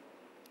going?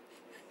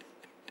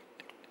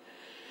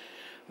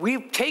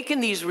 We've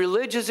taken these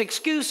religious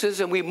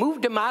excuses and we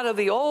moved them out of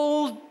the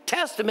Old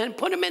Testament and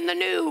put them in the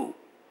New.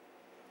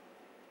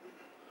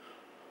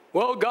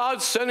 Well,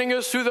 God's sending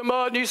us through the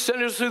mud and he's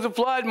sending us through the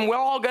flood and we're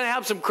all going to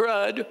have some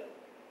crud.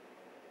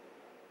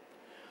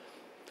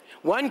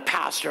 One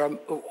pastor,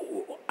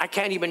 I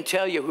can't even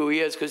tell you who he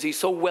is because he's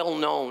so well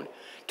known,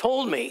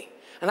 told me,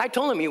 and I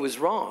told him he was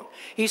wrong.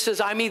 He says,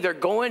 I'm either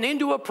going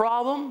into a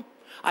problem,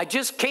 I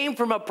just came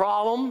from a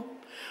problem,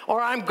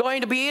 or I'm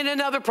going to be in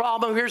another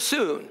problem here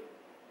soon.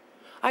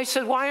 I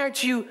said, why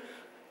aren't you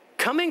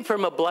coming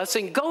from a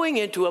blessing, going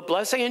into a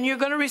blessing, and you're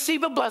going to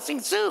receive a blessing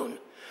soon?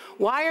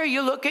 Why are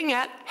you looking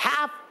at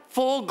half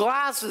full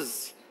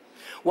glasses?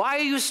 Why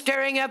are you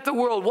staring at the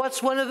world?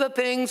 What's one of the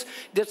things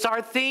that's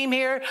our theme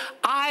here?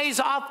 Eyes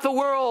off the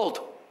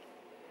world.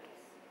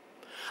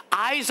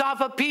 Eyes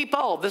off of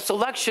people. This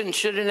election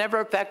should have never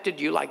affected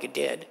you like it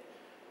did.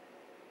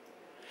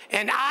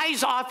 And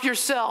eyes off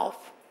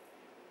yourself.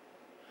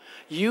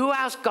 You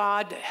ask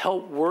God to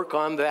help work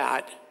on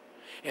that,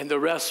 and the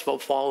rest will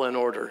fall in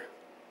order.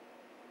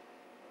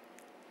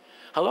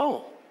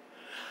 Hello?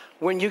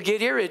 When you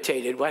get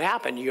irritated, what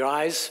happened? Your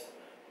eyes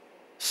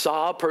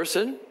saw a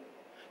person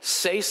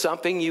say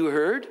something you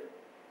heard.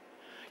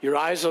 Your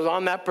eyes were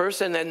on that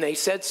person and they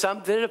said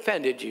something that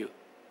offended you.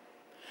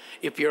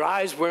 If your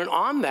eyes weren't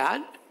on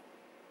that,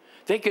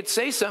 they could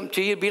say something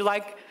to you. It'd be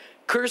like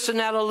cursing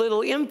at a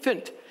little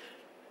infant.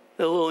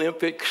 The little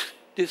infant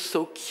is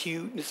so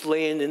cute and is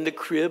laying in the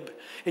crib.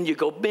 And you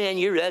go, man,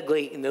 you're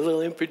ugly. And the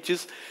little infant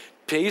just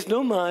pays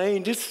no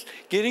mind, just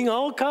getting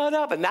all caught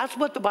up. And that's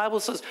what the Bible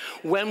says.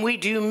 When we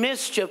do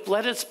mischief,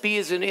 let us be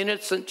as an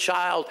innocent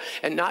child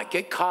and not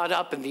get caught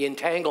up in the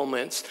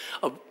entanglements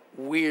of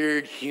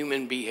weird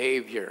human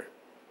behavior.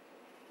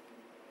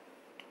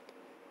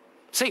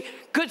 See,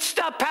 good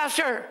stuff,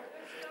 Pastor.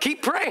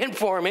 Keep praying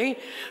for me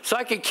so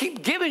I can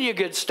keep giving you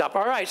good stuff.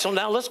 All right, so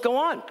now let's go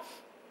on.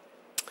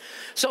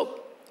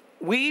 So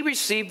we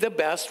receive the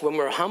best when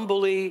we're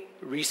humbly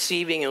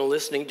receiving and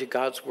listening to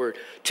God's word.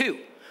 2,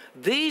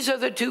 these are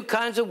the two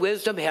kinds of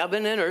wisdom,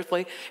 heaven and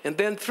earthly. And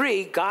then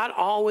 3, God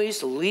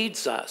always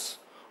leads us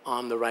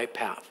on the right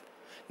path,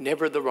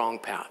 never the wrong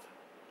path.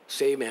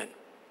 Say amen.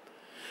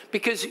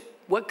 Because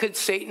what could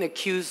Satan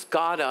accuse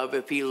God of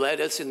if he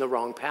led us in the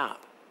wrong path?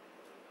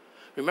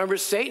 Remember,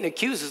 Satan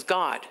accuses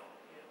God.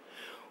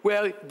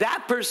 Well,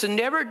 that person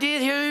never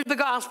did hear the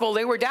gospel.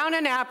 They were down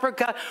in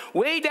Africa,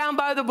 way down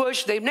by the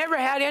bush. They've never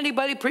had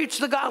anybody preach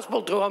the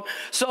gospel to them.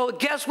 So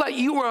guess what?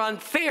 You were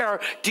unfair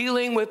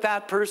dealing with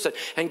that person.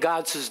 And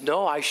God says,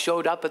 no, I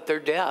showed up at their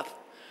death.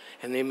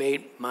 And they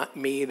made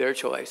me their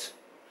choice.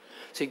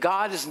 See,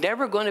 God is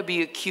never going to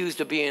be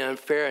accused of being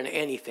unfair in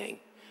anything.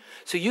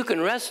 So you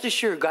can rest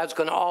assured God's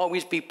going to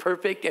always be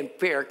perfect and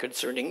fair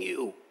concerning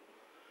you.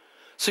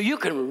 So you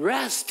can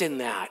rest in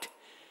that.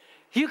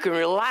 You can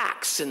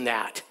relax in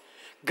that.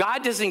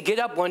 God doesn't get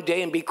up one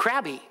day and be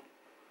crabby.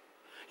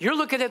 You're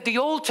looking at the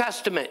Old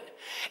Testament.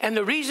 And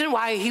the reason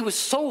why he was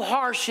so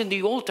harsh in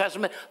the Old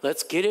Testament,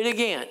 let's get it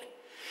again,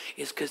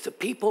 is because the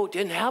people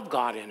didn't have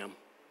God in them.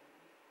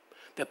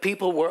 The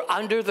people were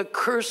under the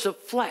curse of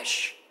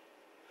flesh.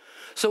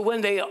 So when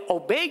they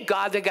obeyed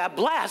God, they got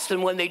blessed.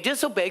 And when they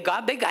disobeyed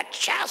God, they got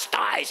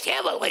chastised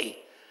heavily.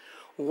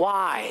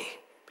 Why?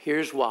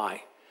 Here's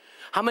why.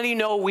 How many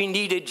know we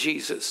needed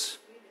Jesus?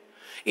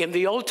 In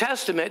the Old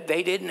Testament,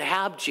 they didn't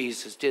have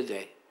Jesus, did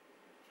they?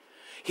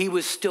 He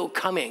was still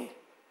coming,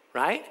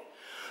 right?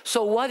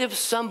 So what if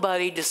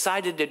somebody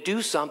decided to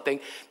do something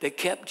that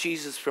kept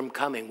Jesus from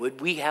coming? Would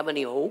we have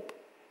any hope?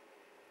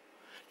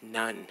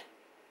 None.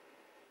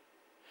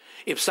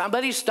 If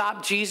somebody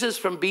stopped Jesus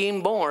from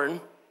being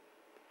born,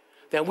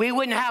 then we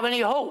wouldn't have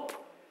any hope.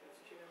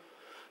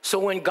 So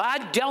when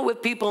God dealt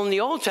with people in the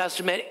Old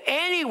Testament,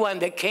 anyone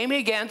that came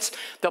against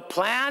the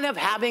plan of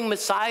having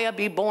Messiah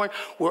be born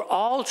were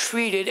all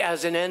treated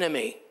as an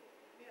enemy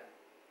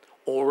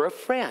or a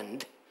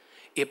friend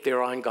if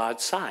they're on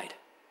God's side.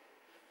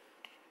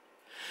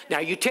 Now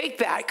you take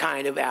that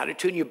kind of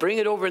attitude and you bring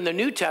it over in the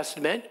New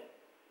Testament,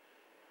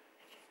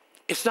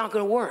 it's not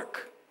going to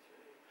work.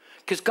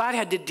 Because God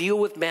had to deal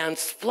with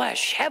man's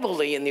flesh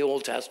heavily in the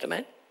Old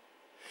Testament.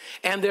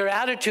 and their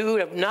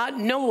attitude of not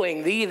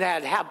knowing they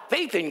that have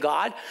faith in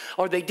God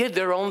or they did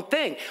their own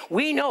thing.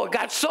 We know it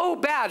got so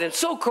bad and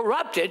so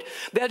corrupted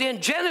that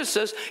in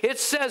Genesis it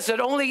says that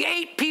only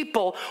 8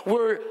 people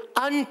were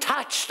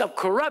untouched of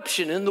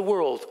corruption in the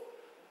world.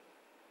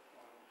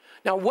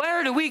 Now,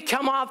 where do we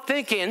come off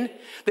thinking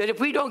that if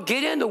we don't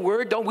get in the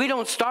Word, we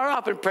don't start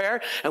off in prayer,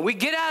 and we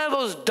get out of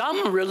those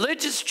dumb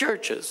religious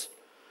churches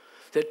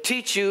that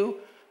teach you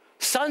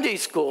Sunday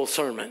school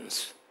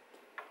sermons?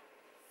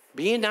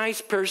 Be a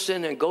nice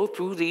person and go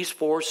through these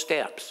 4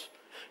 steps.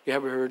 You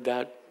ever heard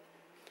that?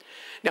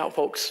 Now,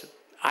 folks,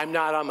 I'm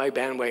not on my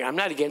bandwagon. I'm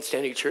not against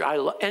any church.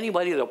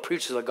 Anybody that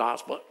preaches the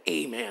gospel,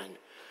 amen.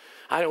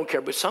 I don't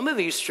care. But some of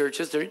these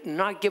churches, they're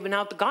not giving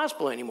out the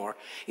gospel anymore.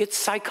 It's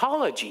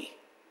psychology.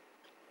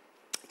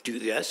 Do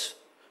this,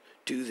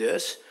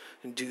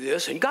 and do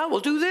this, and God will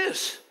do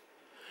this.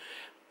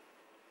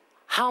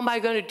 How am I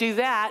going to do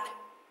that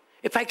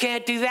if I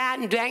can't do that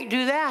and can't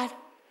do that?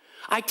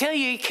 I tell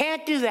you, you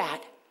can't do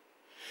that.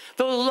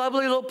 Those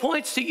lovely little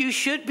points that you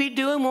should be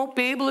doing, won't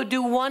be able to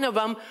do one of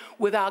them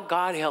without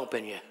God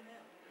helping you.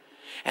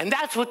 And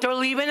that's what they're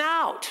leaving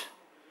out.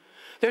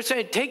 They're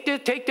saying, take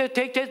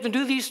this, and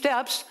do these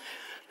steps.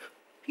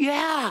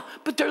 Yeah,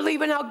 but they're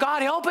leaving out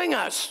God helping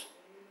us.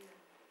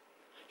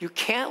 You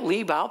can't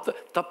leave out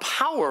the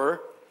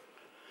power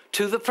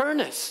to the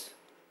furnace.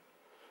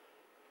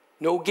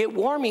 No get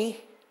warmy.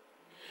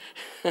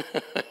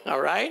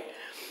 All right?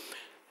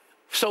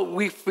 So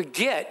we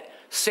forget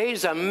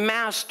Satan's a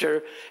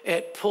master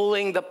at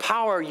pulling the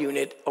power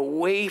unit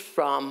away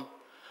from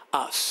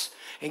us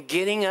and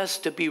getting us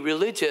to be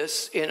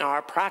religious in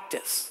our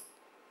practice.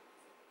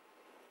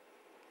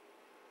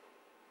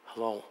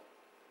 Hello?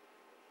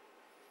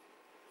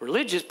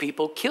 Religious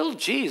people killed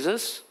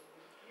Jesus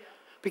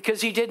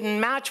because he didn't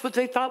match what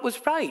they thought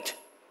was right.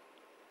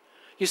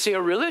 You see,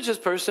 a religious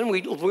person,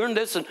 we learned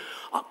this, and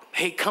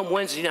hey, come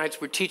Wednesday nights,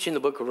 we're teaching the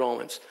book of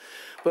Romans.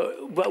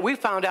 But we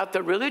found out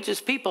that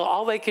religious people,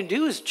 all they can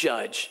do is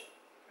judge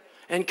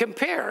and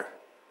compare.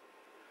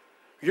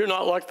 You're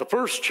not like the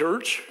first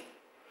church.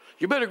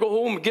 You better go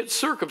home and get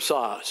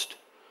circumcised.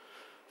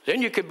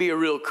 Then you could be a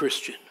real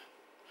Christian.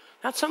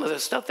 That's some of the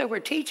stuff that we're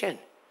teaching.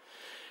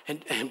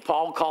 And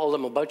Paul called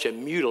them a bunch of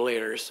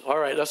mutilators. All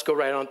right, let's go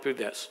right on through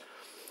this.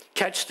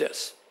 Catch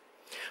this.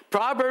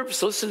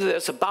 Proverbs, listen to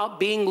this, about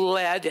being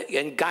led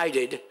and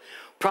guided.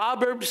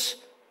 Proverbs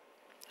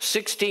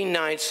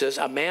 16:9 says,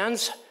 a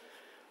man's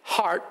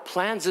heart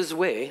plans his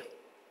way,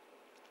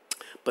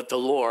 but the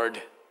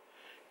Lord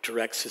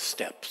directs his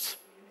steps.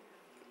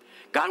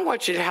 God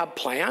wants you to have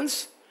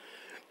plans.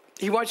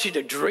 He wants you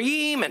to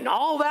dream and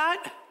all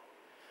that.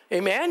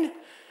 Amen?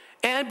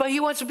 But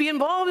he wants to be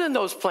involved in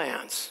those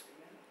plans.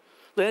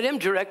 Let him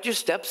direct your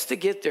steps to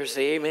get there.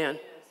 Say amen.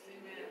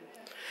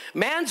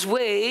 Man's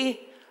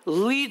way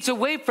leads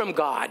away from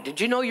God.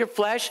 Did you know your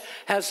flesh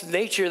has the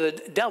nature of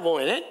the devil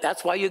in it?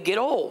 That's why you get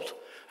old.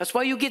 That's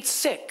why you get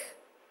sick.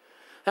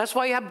 That's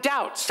why you have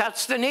doubts.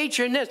 That's the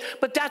nature in this.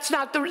 But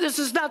this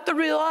is not the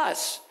real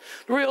us.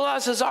 The real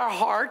us is our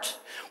heart,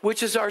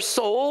 which is our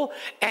soul,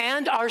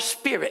 and our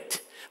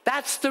spirit.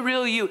 That's the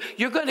real you.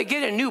 You're going to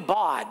get a new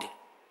bod.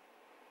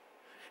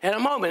 In a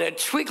moment, a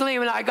twinkling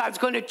of an eye, God's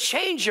going to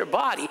change your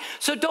body.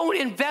 So don't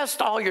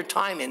invest all your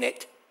time in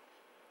it.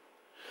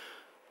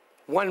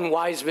 One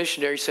wise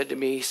missionary said to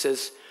me, he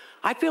says,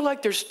 I feel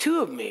like there's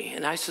 2 of me.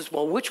 And I says,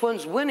 well, which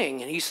one's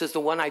winning? And he says, the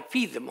one I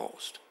feed the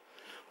most.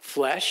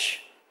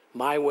 Flesh,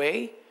 my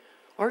way,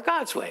 or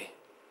God's way.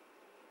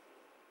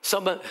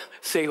 Someone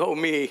say, oh,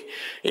 me.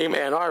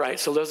 Amen. All right,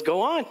 so let's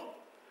go on.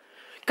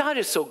 God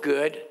is so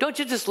good. Don't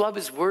you just love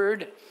his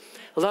word?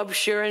 Love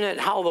sharing it,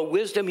 how the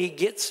wisdom we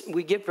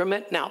get from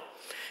it. Now,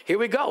 here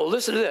we go.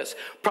 Listen to this.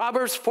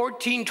 Proverbs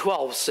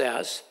 14:12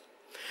 says,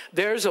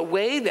 there's a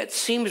way that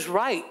seems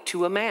right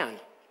to a man,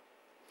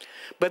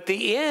 but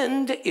the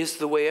end is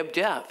the way of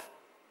death.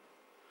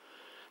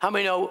 How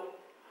many know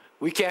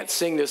we can't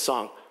sing this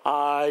song?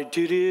 I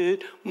did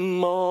it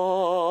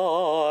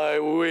my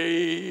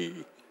way.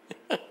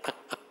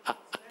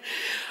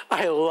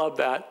 I love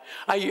that.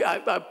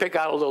 I pick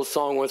out a little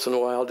song once in a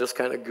while, just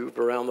kind of goof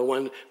around the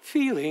one.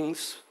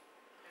 Feelings.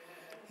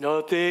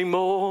 Nothing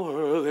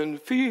more than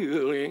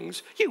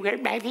feelings. You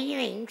hurt my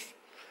feelings.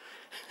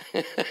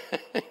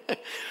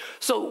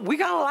 So we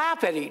got to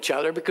laugh at each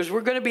other because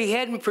we're going to be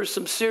heading for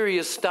some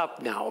serious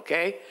stuff now,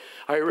 okay?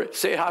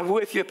 Say, I'm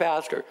with you,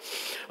 Pastor.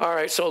 All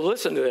right, so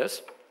listen to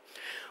this.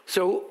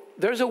 So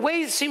there's a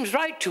way that seems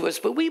right to us,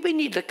 but we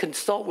need to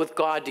consult with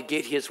God to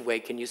get his way.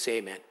 Can you say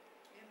amen?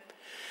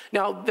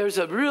 Now, there's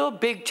a real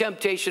big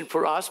temptation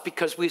for us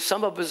because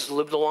some of us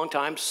lived a long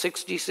time,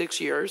 66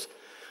 years.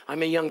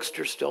 I'm a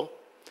youngster still.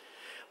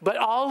 But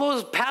all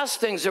those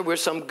past things, there were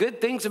some good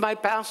things in my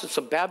past and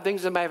some bad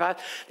things in my past.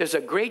 There's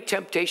a great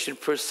temptation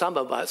for some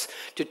of us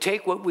to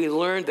take what we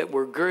learned that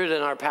were good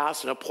in our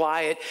past and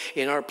apply it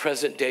in our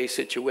present day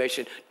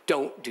situation.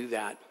 Don't do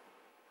that.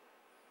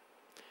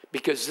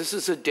 Because this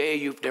is a day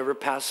you've never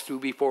passed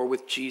through before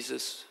with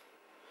Jesus.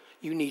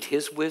 You need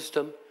his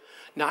wisdom,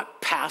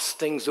 not past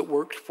things that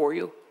worked for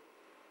you.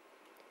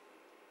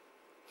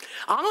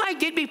 All I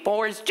did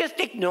before is just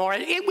ignore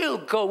it. It will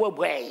go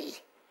away.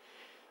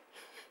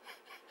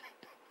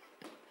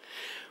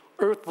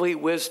 Earthly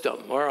wisdom.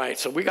 All right,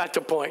 so we got the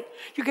point.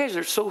 You guys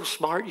are so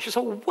smart. You're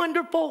so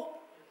wonderful.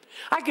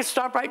 I could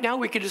stop right now.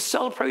 We could just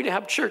celebrate and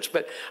have church,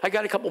 but I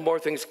got a couple more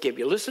things to give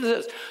you. Listen to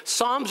this.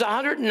 Psalms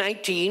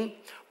 119,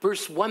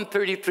 verse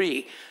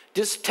 133.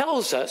 This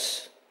tells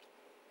us,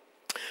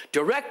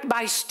 direct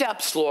my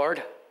steps,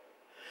 Lord,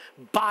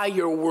 by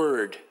your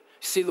word.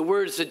 See, the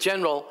word is the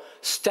general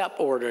step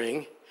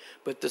ordering,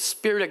 but the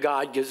Spirit of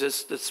God gives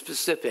us the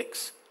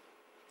specifics.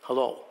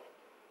 Hello.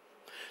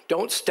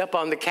 Don't step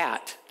on the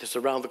cat. Just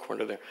around the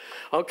corner there.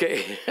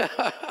 Okay.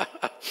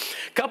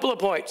 Couple of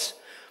points.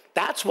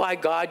 That's why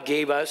God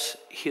gave us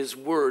his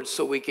word,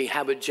 so we can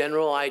have a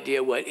general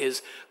idea what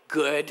is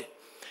good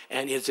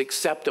and is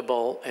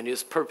acceptable and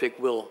his perfect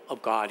will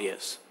of God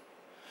is.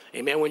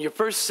 Amen. When you're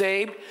first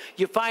saved,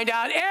 you find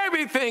out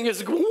everything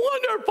is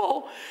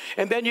wonderful.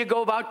 And then you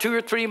go about 2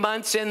 or 3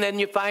 months and then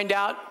you find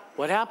out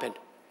what happened.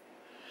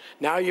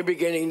 Now you're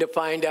beginning to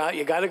find out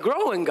you got to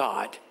grow in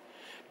God.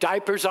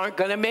 Diapers aren't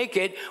going to make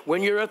it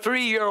when you're a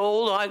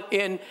 3-year-old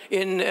in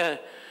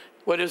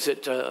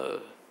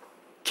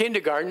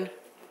kindergarten.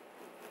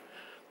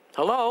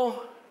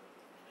 Hello?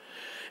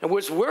 And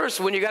what's worse,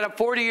 when you got a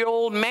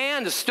 40-year-old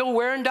man that's still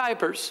wearing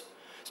diapers,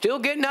 still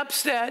getting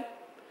upset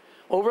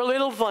over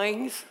little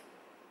things.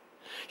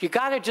 You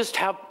got to just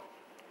have,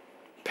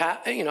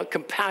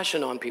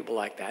 compassion on people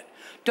like that.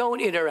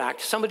 Don't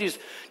interact. Somebody's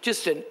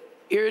just an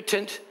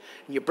irritant,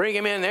 and you bring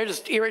them in, they're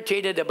just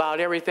irritated about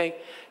everything.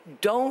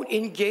 Don't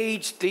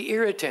engage the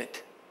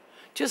irritant.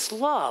 Just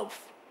love.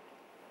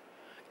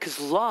 Because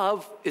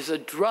love is a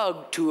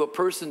drug to a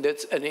person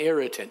that's an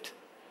irritant.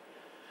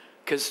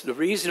 Because the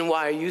reason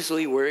why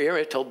usually we're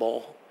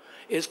irritable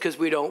is because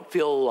we don't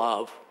feel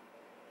love.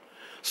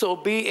 So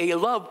be a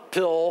love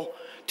pill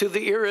to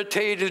the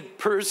irritated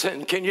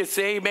person. Can you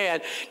say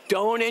amen?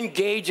 Don't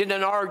engage in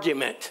an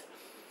argument.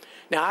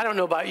 Now, I don't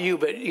know about you,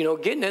 but,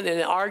 getting in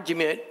an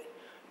argument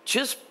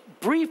just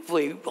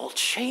briefly will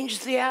change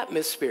the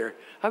atmosphere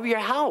of your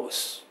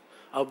house,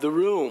 of the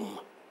room.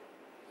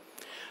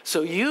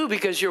 So you,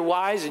 because you're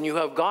wise and you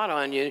have God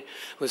on you,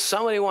 when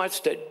somebody wants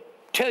to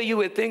tell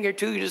you a thing or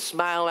two, you just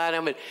smile at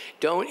them and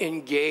don't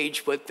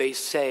engage what they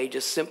say.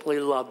 Just simply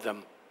love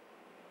them.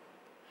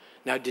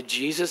 Now, did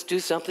Jesus do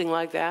something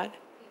like that?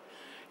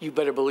 You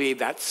better believe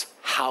that's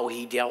how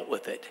he dealt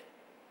with it.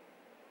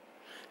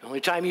 The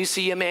only time you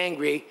see him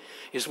angry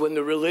is when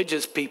the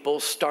religious people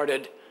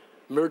started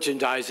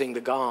merchandising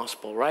the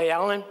gospel. Right,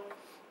 Alan?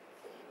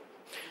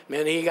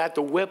 Man, he got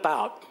the whip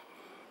out,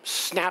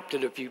 snapped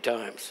it a few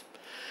times.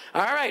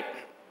 All right.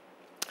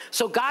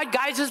 So God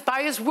guides us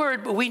by his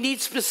word, but we need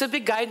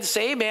specific guidance.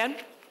 Say amen.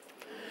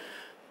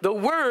 The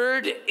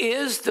word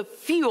is the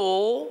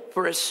fuel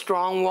for a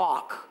strong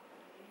walk.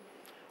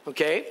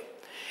 Okay?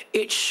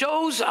 It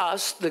shows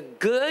us the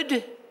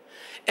good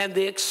and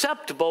the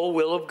acceptable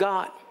will of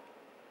God.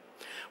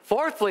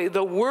 Fourthly,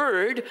 the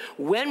word,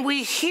 when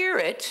we hear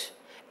it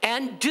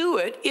and do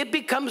it, it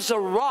becomes a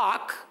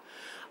rock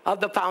of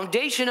the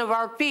foundation of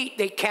our feet.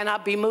 They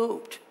cannot be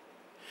moved.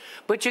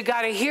 But you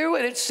got to hear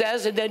what it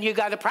says, and then you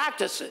got to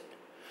practice it.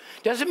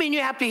 Doesn't mean you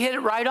have to hit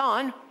it right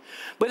on.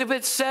 But if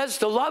it says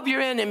to love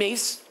your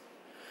enemies,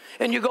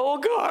 and you go, oh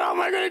God, how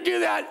am I going to do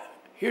that?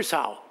 Here's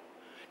how.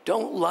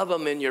 Don't love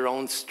them in your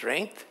own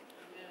strength.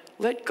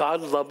 Let God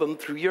love them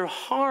through your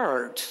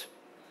heart.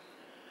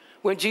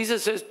 When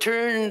Jesus says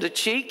turn the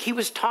cheek, he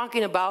was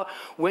talking about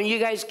when you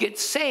guys get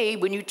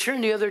saved, when you turn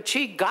the other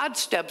cheek, God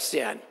steps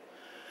in.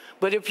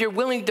 But if you're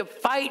willing to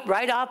fight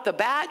right off the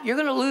bat, you're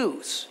going to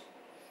lose.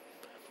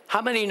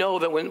 How many know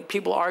that when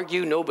people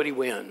argue, nobody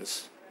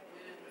wins?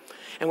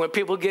 And when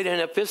people get in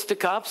a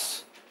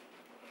fisticuffs,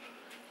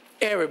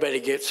 everybody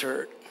gets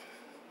hurt.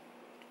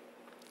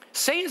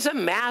 Satan's a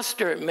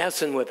master at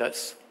messing with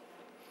us.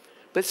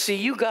 But see,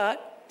 you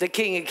got the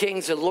King of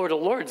Kings and Lord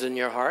of Lords in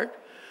your heart,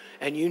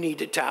 and you need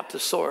to tap the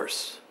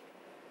source.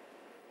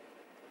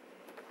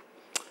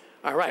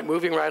 All right,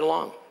 moving right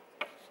along.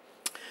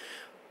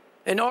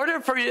 In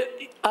order for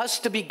us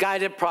to be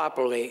guided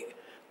properly,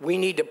 we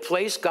need to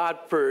place God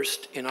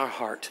first in our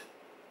heart.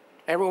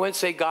 Everyone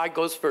say God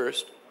goes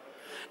first.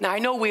 Now, I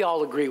know we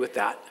all agree with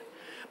that.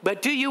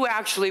 But do you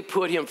actually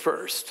put him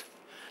first?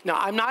 Now,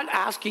 I'm not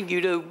asking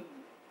you to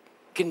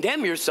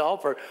condemn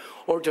yourself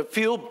or to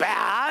feel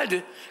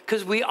bad,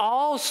 because we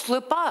all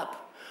slip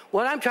up.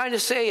 What I'm trying to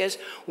say is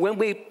when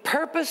we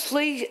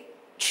purposely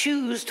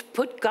choose to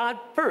put God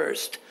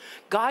first,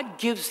 God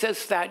gives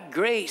us that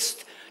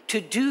grace to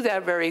do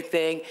that very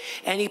thing,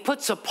 and he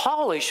puts a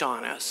polish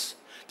on us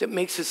that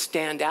makes us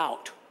stand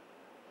out.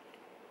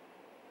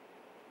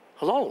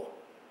 Hello?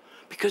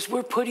 Because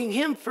we're putting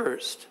him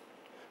first,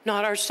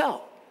 not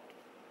ourselves.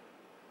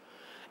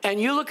 And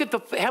you look at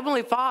the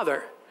Heavenly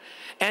Father,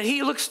 and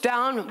he looks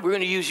down. We're going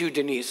to use you,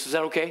 Denise. Is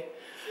that okay?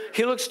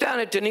 He looks down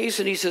at Denise,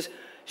 and he says,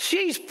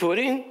 she's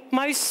putting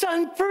my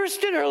son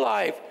first in her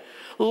life.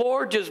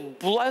 Lord, just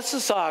bless the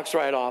socks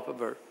right off of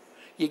her.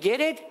 You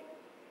get it?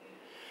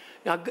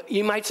 Now,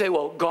 you might say,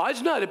 well,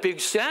 God's not a big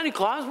Santa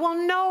Claus. Well,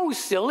 no,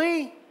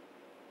 silly.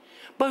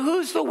 But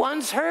who's the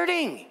ones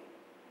hurting?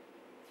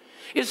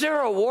 Is there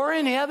a war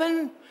in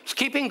heaven? It's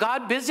keeping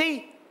God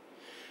busy?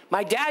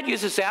 My dad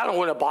used to say, I don't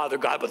want to bother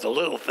God with the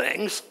little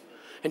things,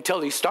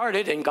 until he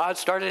started, and God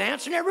started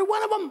answering every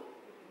one of them.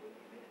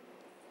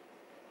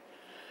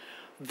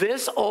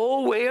 This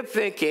old way of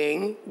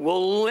thinking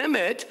will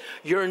limit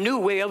your new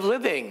way of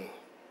living.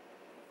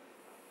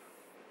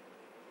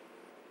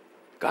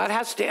 God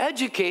has to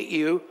educate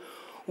you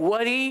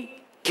what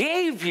he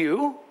gave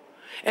you,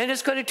 and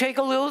it's going to take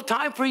a little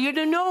time for you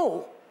to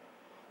know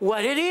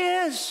what it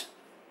is.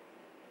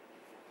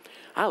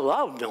 I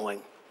love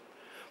knowing.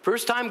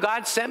 First time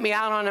God sent me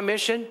out on a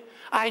mission,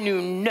 I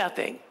knew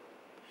nothing.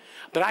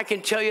 But I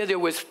can tell you there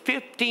was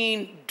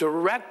 15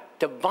 direct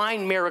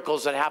divine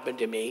miracles that happened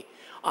to me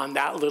on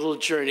that little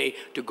journey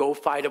to go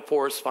fight a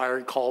forest fire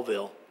in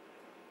Colville.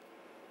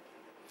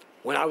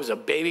 When I was a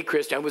baby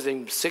Christian, I was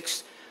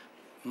 6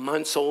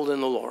 months old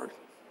in the Lord.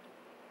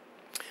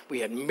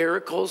 We had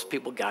miracles.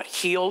 People got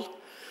healed.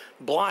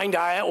 Blind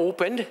eye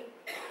opened.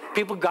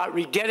 People got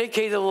rededicated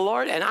to the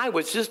Lord, and I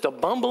was just a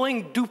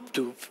bumbling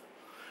doop-doop.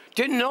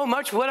 Didn't know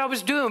much what I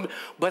was doing,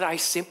 but I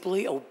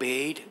simply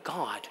obeyed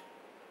God.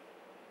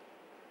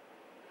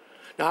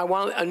 Now, I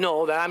want to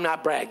know that I'm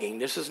not bragging.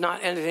 This is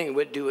not anything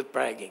to do with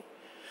bragging.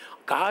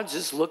 God's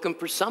just looking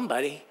for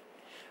somebody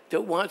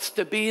that wants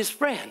to be his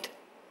friend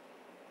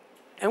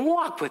and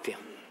walk with him.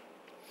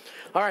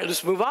 All right,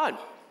 let's move on.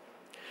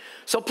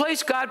 So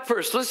place God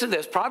first. Listen to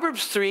this.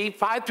 Proverbs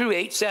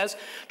 3:5-8 says,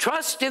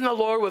 trust in the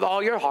Lord with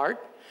all your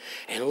heart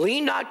and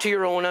lean not to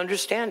your own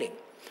understanding.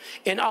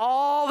 In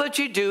all that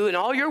you do, in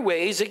all your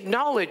ways,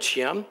 acknowledge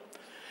him,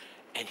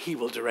 and he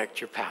will direct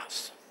your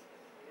paths.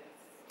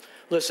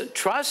 Listen,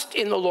 trust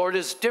in the Lord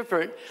is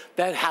different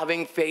than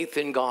having faith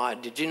in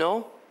God. Did you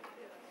know?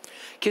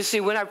 Because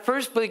see, when I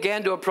first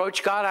began to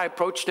approach God, I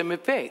approached him in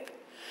faith.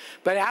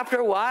 But after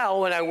a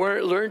while, when I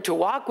learned to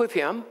walk with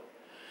him,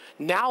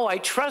 now I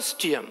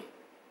trust him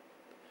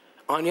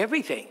on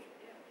everything.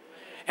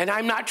 And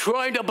I'm not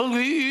trying to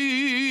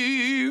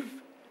believe.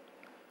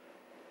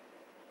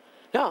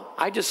 No,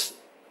 I just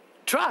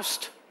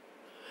trust.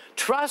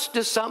 Trust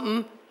is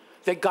something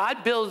that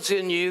God builds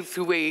in you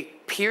through a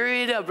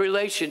period of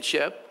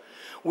relationship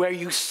where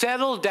you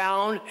settle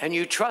down and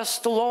you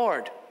trust the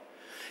Lord.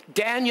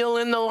 Daniel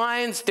in the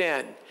lion's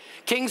den.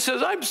 King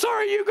says, I'm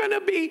sorry, you're going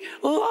to be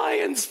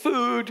lion's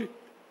food.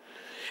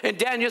 And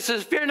Daniel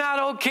says, fear not,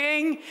 O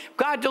king.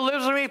 God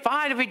delivers me,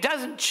 fine. If he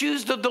doesn't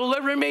choose to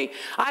deliver me,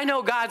 I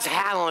know God's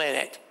handling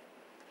it.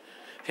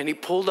 And he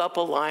pulled up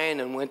a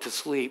lion and went to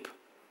sleep.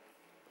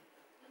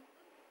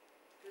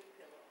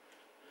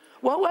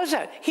 What was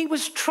that? He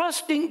was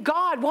trusting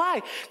God.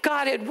 Why?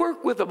 God had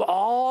worked with him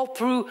all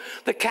through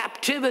the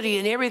captivity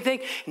and everything.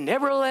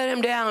 Never let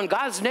him down.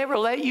 God's never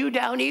let you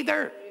down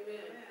either. Amen.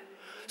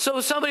 So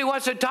if somebody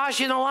wants to toss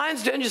you in the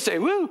lion's den, you say,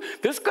 woo,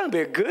 this is going to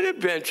be a good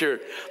adventure.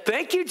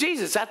 Thank you,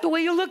 Jesus. Is that the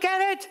way you look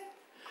at it?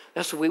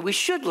 That's the way we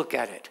should look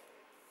at it.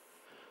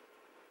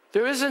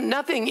 There isn't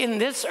nothing in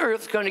this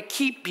earth going to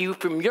keep you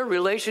from your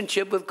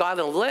relationship with God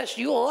unless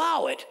you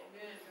allow it.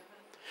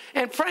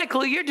 And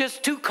frankly, you're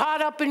just too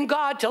caught up in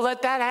God to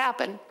let that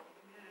happen. Amen.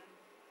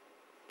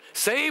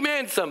 Say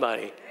amen,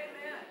 somebody. Amen.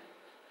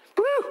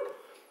 Woo!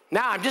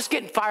 Now I'm just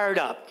getting fired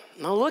up.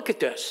 Now look at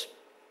this.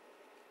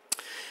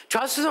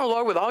 Trust in the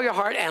Lord with all your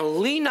heart and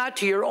lean not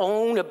to your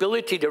own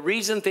ability to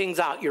reason things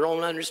out, your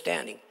own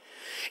understanding.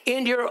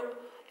 In your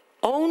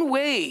own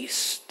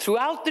ways,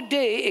 throughout the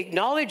day,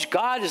 acknowledge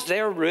God is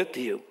there with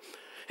you.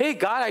 Hey,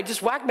 God, I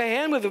just whacked my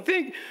hand with a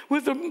thing,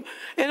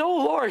 and oh,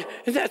 Lord,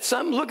 isn't that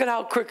something? Look at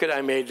how crooked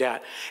I made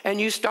that. And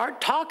you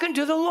start talking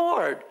to the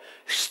Lord,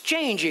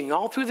 changing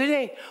all through the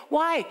day.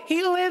 Why?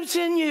 He lives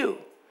in you.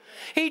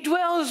 He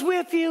dwells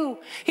with you.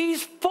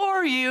 He's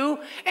for you.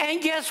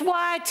 And guess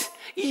what?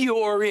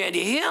 You're in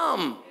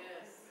him. Yes.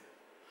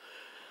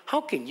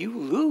 How can you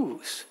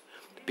lose?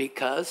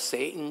 Because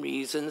Satan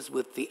reasons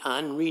with the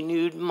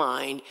unrenewed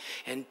mind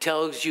and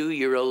tells you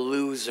you're a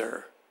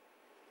loser.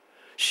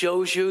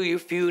 Shows you a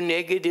few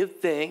negative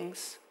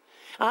things.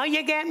 Oh,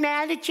 you get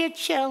mad at your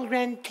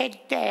children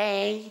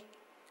today.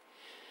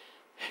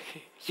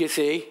 You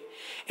see?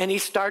 And he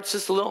starts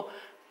this little,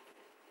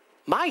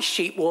 my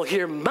sheep will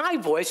hear my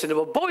voice, and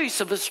the voice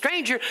of a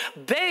stranger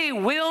they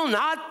will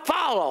not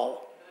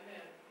follow.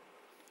 Amen.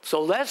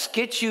 So let's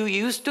get you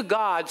used to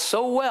God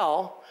so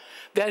well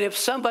that if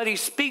somebody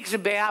speaks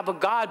on behalf of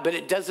God, but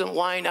it doesn't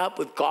line up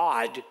with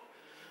God,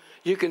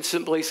 you can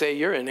simply say,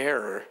 you're in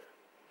error.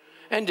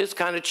 And just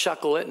kind of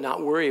chuckle it and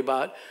not worry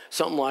about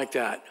something like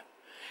that.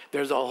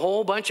 There's a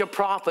whole bunch of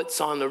prophets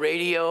on the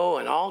radio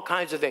and all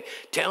kinds of things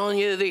telling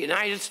you the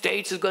United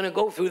States is going to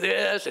go through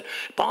this and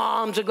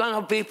bombs are going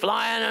to be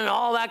flying and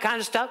all that kind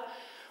of stuff.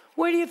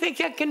 Where do you think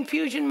that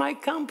confusion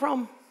might come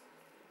from?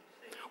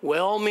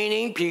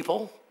 Well-meaning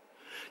people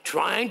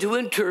trying to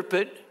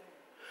interpret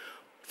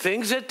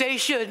things that they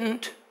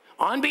shouldn't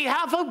on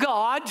behalf of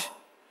God,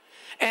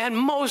 and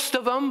most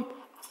of them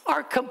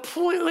are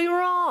completely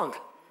wrong.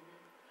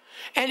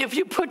 And if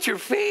you put your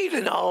faith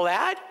in all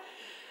that,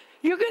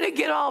 you're going to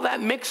get all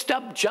that mixed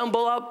up,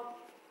 jumble up.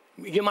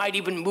 You might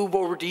even move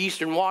over to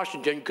Eastern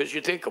Washington because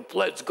you think a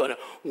flood's going to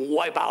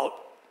wipe out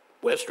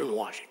Western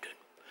Washington.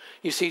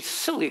 You see,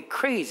 silly,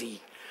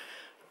 crazy,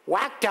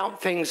 whacked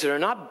out things that are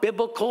not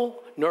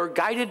biblical nor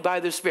guided by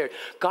the Spirit.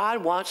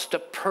 God wants to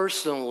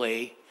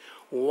personally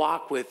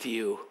walk with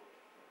you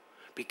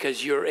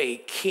because you're a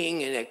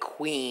king and a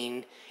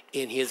queen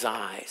in his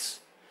eyes.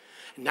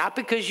 Not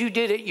because you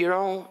did it your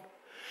own.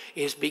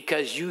 It's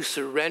because you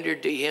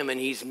surrendered to him and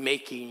he's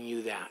making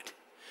you that.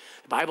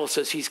 The Bible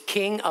says he's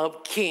King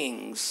of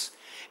kings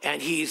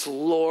and he's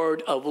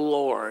Lord of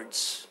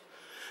lords.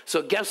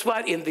 So guess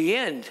what? In the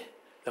end,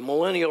 the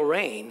millennial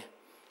reign,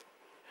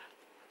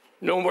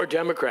 no more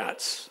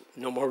Democrats,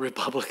 no more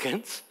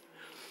Republicans.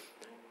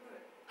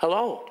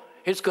 Hello?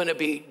 It's going to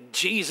be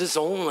Jesus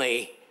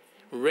only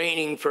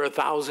reigning for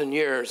 1,000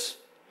 years.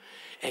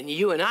 And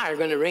you and I are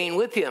going to reign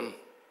with him.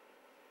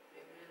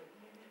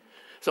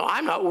 So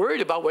I'm not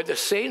worried about what the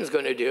Satan's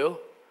going to do.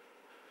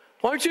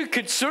 Aren't you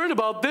concerned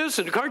about this?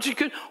 And aren't you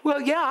well,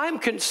 yeah, I'm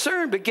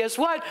concerned, but guess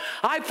what?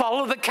 I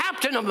follow the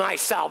captain of my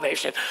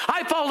salvation.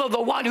 I follow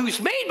the one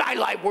who's made my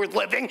life worth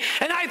living,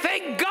 and I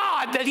thank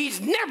God that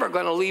he's never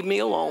going to leave me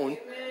alone.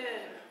 Amen.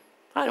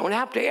 I don't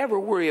have to ever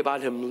worry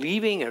about him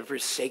leaving and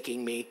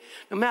forsaking me,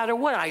 no matter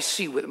what I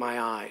see with my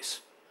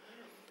eyes.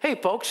 Hey,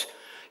 folks,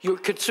 you're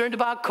concerned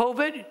about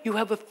COVID? You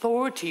have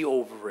authority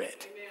over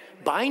it.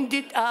 Bind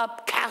it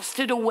up, cast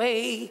it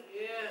away.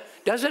 Yes.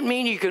 Doesn't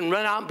mean you can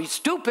run out and be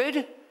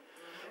stupid.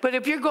 But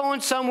if you're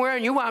going somewhere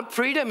and you want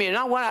freedom, you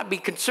don't want to be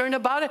concerned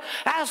about it,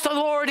 ask the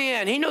Lord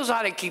in. He knows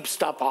how to keep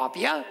stuff off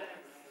you.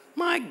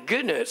 My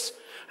goodness.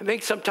 I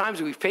think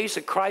sometimes we face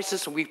a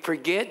crisis and we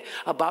forget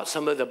about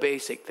some of the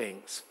basic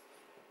things.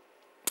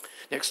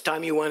 Next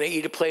time you want to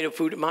eat a plate of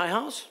food at my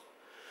house,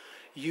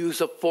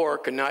 use a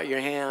fork and not your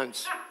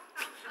hands.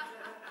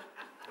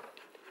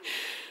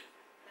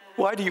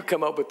 Why do you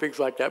come up with things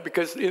like that?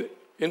 Because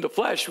in the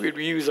flesh, we'd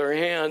use our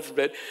hands,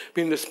 but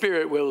in the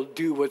spirit, we'll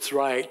do what's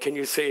right. Can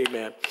you say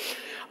amen?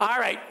 All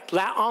right,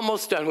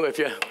 almost done with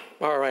you.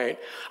 All right.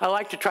 I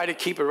like to try to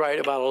keep it right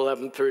about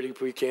 11:30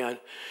 if we can,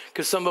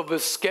 because some of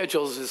us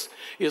schedules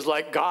is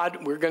like,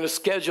 God, we're going to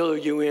schedule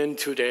you in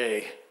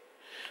today.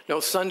 No,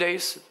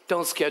 Sundays,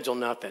 don't schedule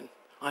nothing.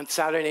 On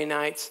Saturday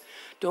nights,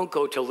 don't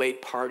go to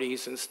late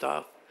parties and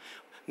stuff.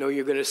 No,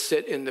 you're going to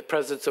sit in the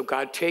presence of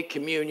God, take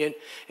communion,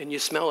 and you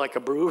smell like a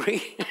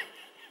brewery.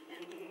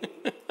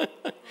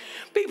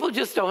 People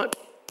just don't.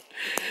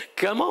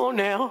 Come on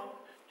now.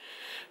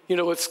 You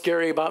know what's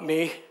scary about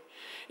me?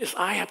 Is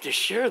I have to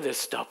share this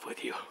stuff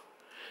with you.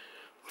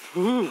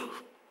 Whew.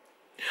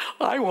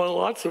 I want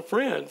lots of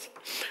friends.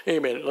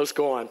 Amen. Let's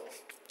go on.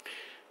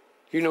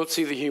 You don't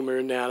see the humor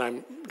in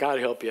that. God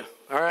help you.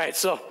 All right,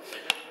 so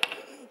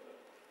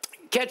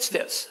catch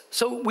this.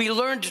 So we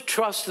learn to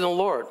trust in the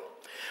Lord.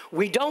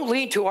 We don't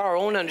lean to our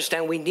own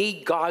understanding. We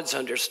need God's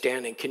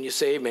understanding. Can you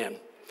say amen?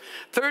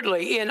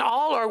 Thirdly, in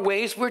all our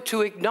ways, we're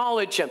to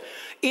acknowledge him.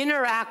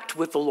 Interact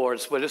with the Lord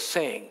is what it's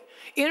saying.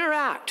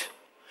 Interact.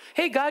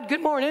 Hey, God, good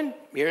morning.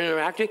 You're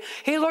interacting.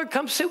 Hey, Lord,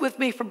 come sit with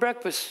me for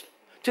breakfast.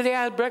 Today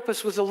I had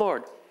breakfast with the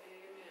Lord.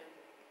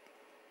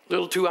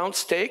 Little 2-ounce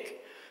steak,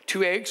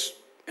 2 eggs,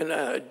 and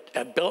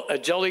a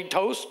jelly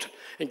toast.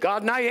 And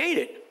God and I ate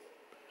it.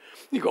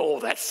 You go, oh,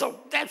 that's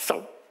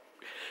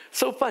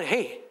so fun.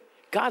 Hey,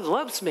 God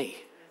loves me.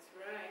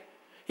 That's right.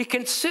 He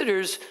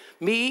considers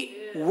me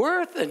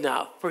worth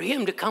enough for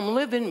him to come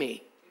live in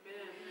me.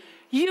 Amen.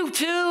 You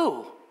too.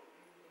 Amen.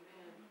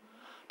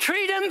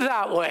 Treat him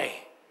that way.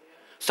 Yeah.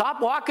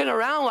 Stop walking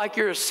around like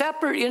you're a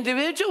separate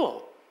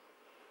individual.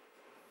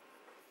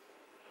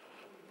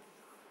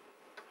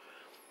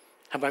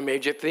 Have I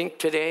made you think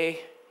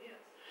today? Yes.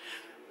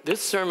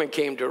 This sermon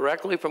came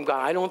directly from God.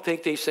 I don't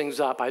think these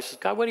things up. I said,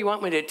 God, what do you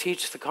want me to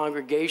teach the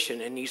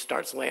congregation? And he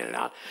starts laying it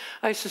out.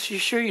 I said, you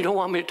sure you don't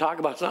want me to talk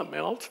about something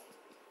else?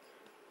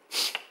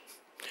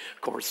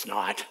 Of course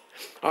not.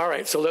 All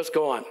right, so let's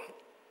go on.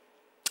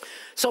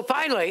 So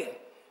finally,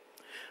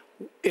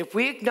 if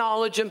we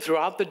acknowledge him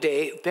throughout the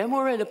day, then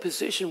we're in a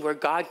position where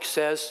God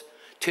says,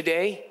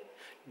 today,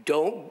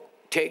 don't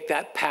take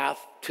that path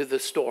to the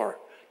store.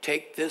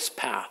 Take this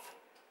path.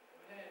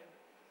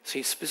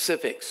 See,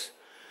 specifics.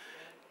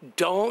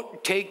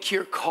 Don't take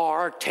your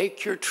car,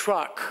 take your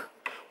truck.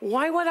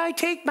 Why would I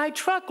take my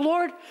truck,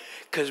 Lord?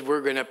 Because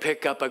we're going to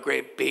pick up a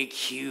great big,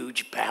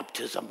 huge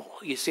baptismal.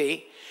 You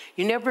see,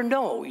 you never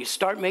know. You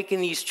start making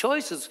these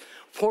choices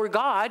for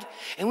God,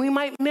 and we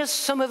might miss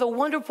some of the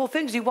wonderful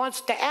things he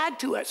wants to add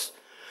to us.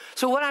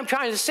 So what I'm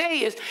trying to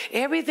say is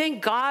everything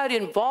God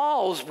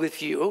involves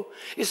with you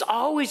is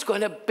always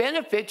going to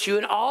benefit you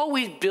and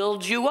always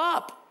build you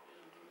up.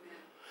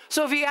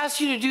 So if he asks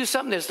you to do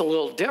something that's a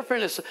little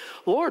different, it's,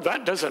 Lord,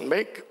 that doesn't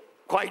make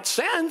quite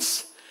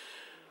sense.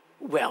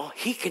 Well,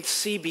 he can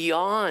see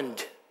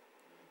beyond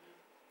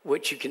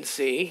what you can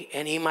see,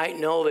 and he might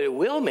know that it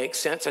will make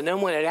sense. And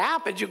then when it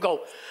happens, you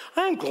go,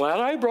 I'm glad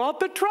I brought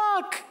the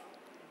truck.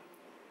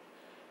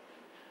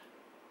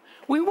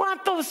 We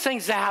want those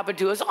things to happen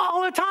to us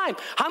all the time.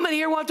 How many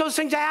here want those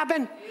things to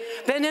happen?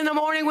 Yeah. Then in the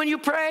morning when you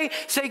pray,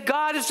 say,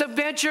 God, it's an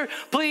adventure.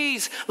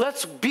 Please,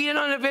 let's be on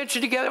an adventure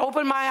together.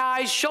 Open my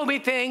eyes, show me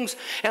things,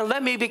 and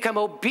let me become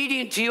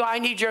obedient to you. I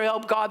need your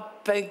help, God.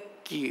 Thank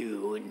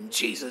you in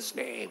Jesus'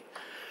 name.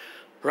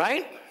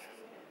 Right?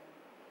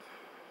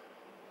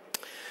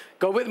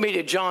 Go with me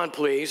to John,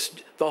 please.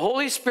 The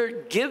Holy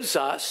Spirit gives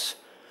us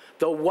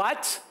the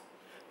what,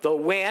 the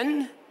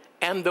when,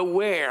 and the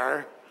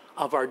where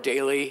of our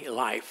daily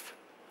life.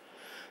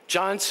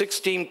 John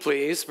 16,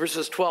 please,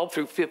 verses 12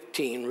 through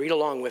 15. Read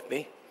along with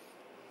me.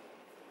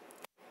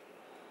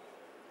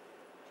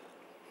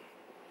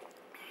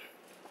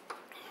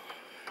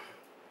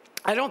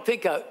 I don't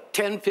think a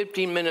 10,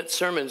 15-minute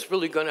sermon is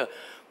really going to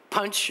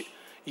punch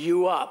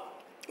you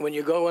up. When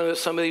you go into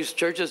some of these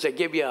churches, they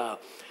give you a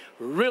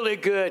really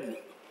good,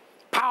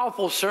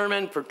 powerful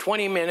sermon for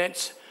 20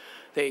 minutes.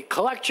 They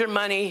collect your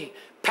money,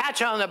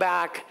 pat you on the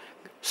back,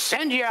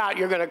 send you out,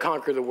 you're going to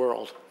conquer the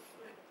world.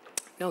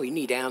 No, you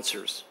need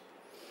answers.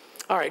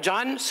 All right,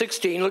 John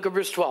 16, look at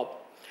verse 12.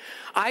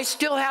 I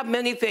still have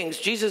many things,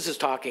 Jesus is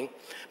talking,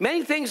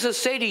 many things to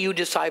say to you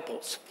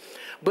disciples,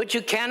 but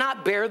you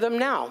cannot bear them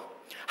now.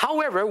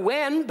 However,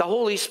 when the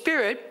Holy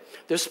Spirit,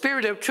 the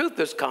Spirit of truth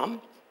has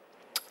come,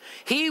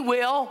 he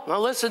will,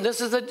 now listen,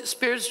 this is the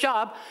Spirit's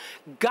job,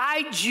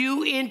 guide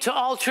you into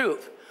all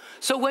truth.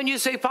 So when you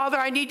say, Father,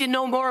 I need to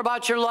know more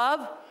about your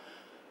love,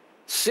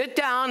 sit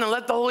down and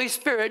let the Holy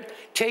Spirit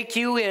take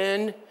you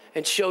in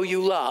and show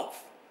you love.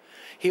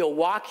 He'll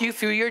walk you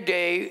through your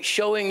day,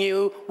 showing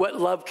you what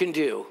love can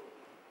do.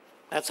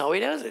 That's how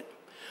he does it.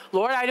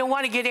 Lord, I don't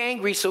want to get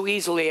angry so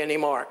easily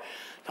anymore.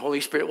 The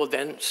Holy Spirit will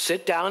then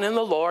sit down in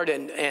the Lord,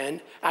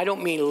 and I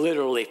don't mean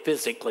literally,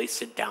 physically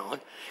sit down,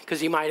 because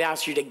he might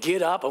ask you to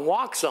get up and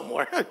walk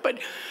somewhere. But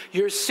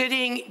you're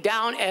sitting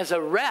down as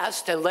a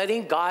rest and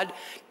letting God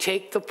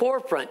take the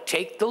forefront,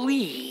 take the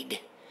lead.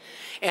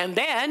 And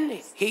then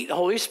the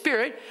Holy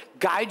Spirit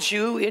guides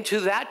you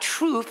into that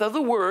truth of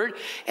the Word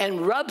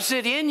and rubs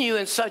it in you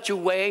in such a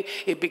way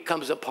it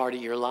becomes a part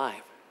of your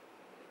life.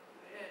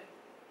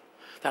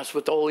 That's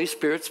what the Holy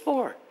Spirit's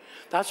for.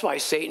 That's why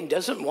Satan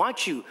doesn't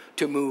want you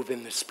to move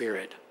in the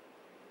Spirit.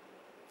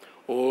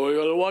 Oh, you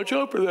gotta watch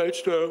out for that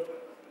stuff.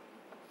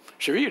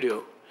 Sure you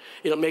do.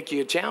 It'll make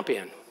you a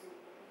champion.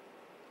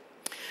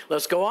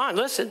 Let's go on.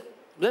 Listen.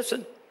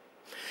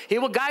 He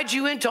will guide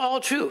you into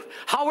all truth.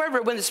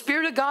 However, when the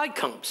Spirit of God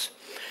comes,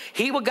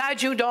 he will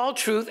guide you into all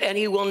truth, and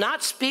he will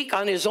not speak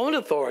on his own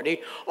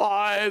authority.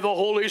 I, the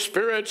Holy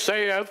Spirit,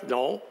 saith.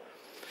 No.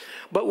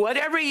 But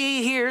whatever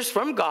he hears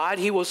from God,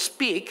 he will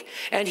speak,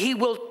 and he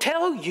will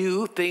tell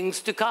you things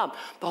to come.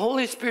 The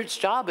Holy Spirit's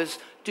job is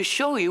to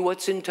show you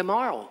what's in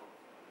tomorrow.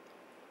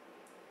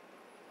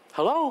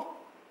 Hello?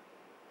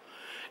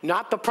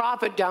 Not the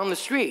prophet down the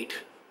street.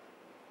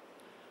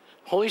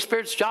 Holy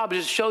Spirit's job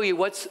is to show you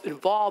what's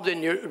involved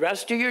in the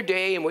rest of your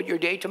day and what your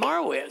day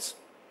tomorrow is.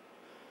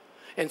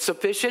 And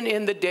sufficient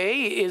in the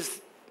day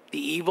is the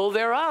evil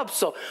thereof.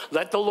 So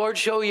let the Lord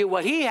show you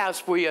what he has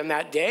for you in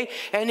that day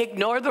and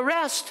ignore the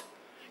rest.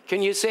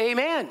 Can you say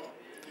amen?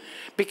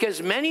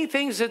 Because many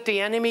things that the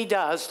enemy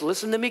does,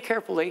 listen to me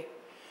carefully,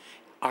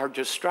 are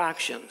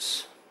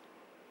distractions.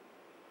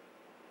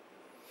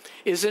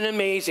 Isn't it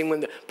amazing when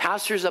the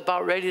pastor's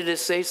about ready to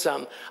say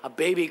something, a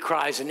baby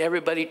cries and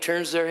everybody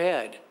turns their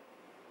head?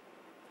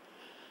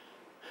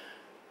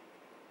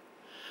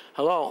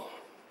 Hello?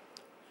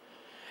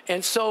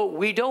 And so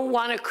we don't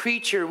want a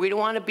creature, we don't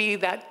want to be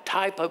that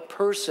type of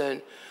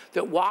person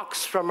that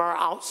walks from our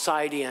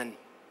outside in.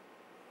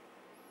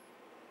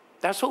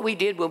 That's what we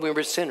did when we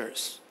were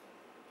sinners.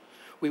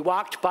 We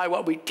walked by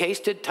what we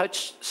tasted,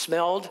 touched,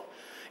 smelled.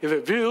 If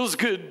it feels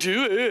good,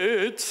 do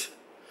it.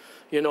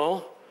 You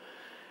know?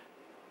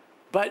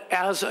 But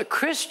as a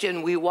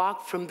Christian, we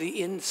walk from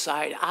the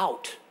inside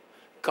out.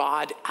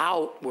 God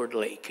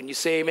outwardly. Can you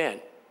say amen?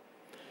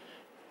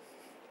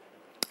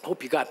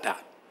 Hope you got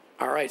that.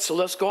 All right, so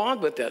let's go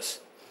on with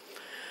this.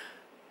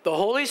 The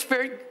Holy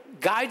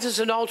Spirit guides us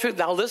in all truth.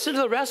 Now listen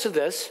to the rest of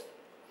this.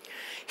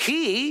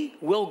 He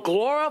will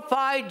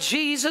glorify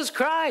Jesus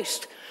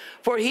Christ,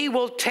 for he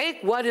will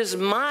take what is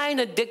mine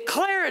and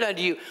declare it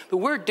unto you. The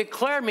word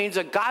declare means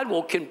that God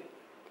will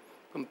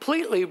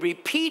completely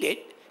repeat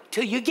it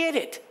till you get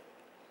it.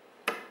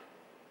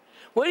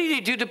 What did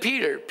he do to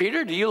Peter?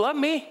 Peter, do you love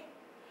me?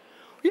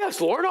 Yes,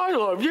 Lord, I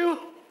love you.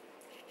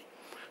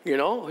 You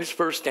know, his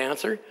first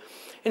answer.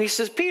 And he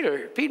says,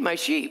 Peter, feed my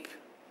sheep.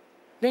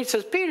 And he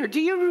says, Peter,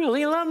 do you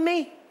really love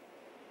me?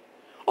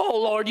 Oh,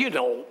 Lord, you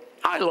know,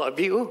 I love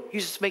you.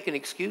 He's just making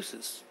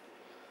excuses.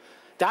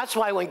 That's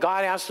why when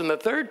God asked him the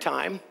third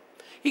time,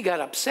 he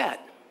got upset.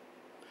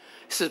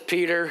 He says,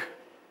 Peter,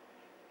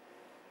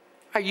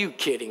 are you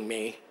kidding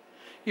me?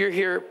 You're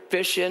here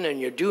fishing and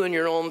you're doing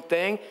your own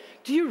thing.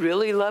 Do you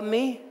really love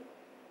me?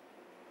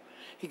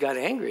 He got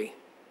angry.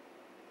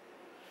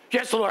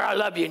 Yes, Lord, I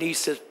love you. And he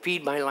says,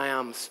 feed my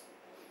lambs.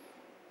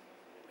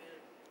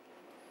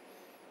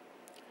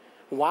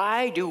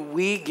 Why do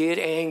we get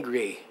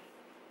angry?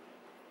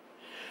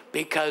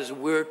 because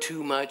we're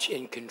too much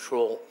in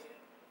control.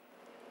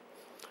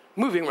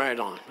 Moving right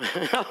on.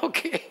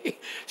 Okay.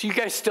 So you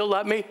guys still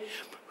love me?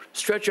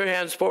 Stretch your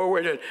hands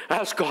forward and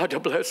ask God to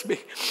bless me.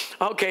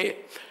 Okay.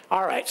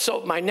 All right.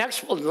 So my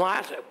next,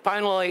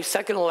 finally,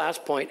 second to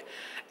last point,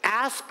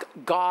 ask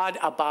God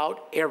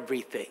about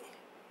everything.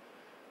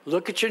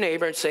 Look at your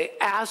neighbor and say,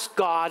 ask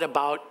God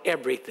about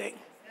everything.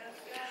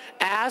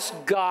 Ask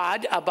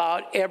God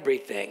about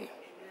everything.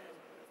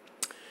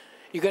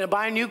 You going to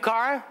buy a new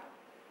car?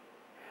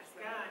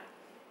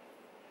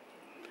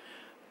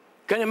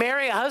 Going to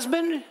marry a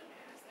husband?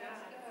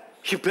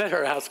 You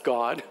better ask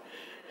God.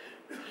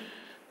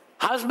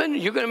 Husband,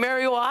 you going to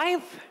marry a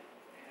wife?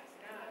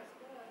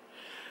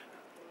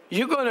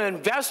 You going to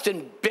invest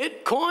in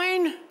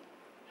Bitcoin?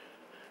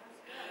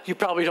 You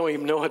probably don't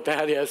even know what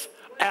that is.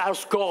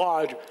 Ask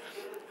God.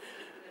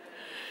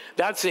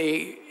 That's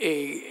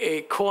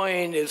a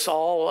coin. It's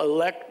all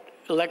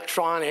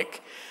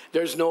electronic.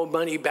 There's no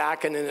money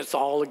back, and then it's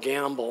all a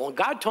gamble.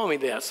 God told me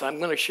this. I'm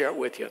going to share it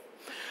with you.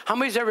 How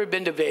many's ever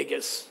been to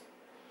Vegas?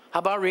 How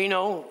about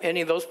Reno?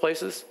 Any of those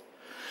places?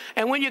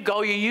 And when you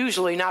go, you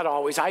usually, not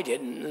always, I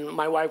didn't.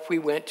 My wife, we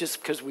went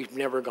just because we've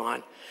never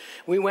gone.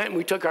 We went and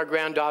we took our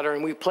granddaughter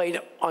and we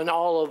played on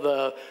all of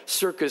the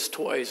circus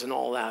toys and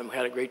all that. And we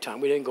had a great time.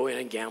 We didn't go in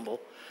and gamble.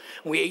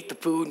 We ate the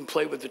food and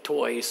played with the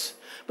toys.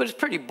 But it's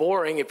pretty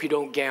boring if you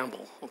don't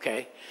gamble,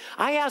 okay?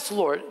 I asked the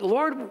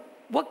Lord,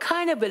 what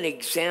kind of an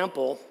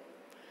example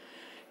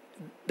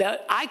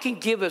that I can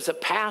give as a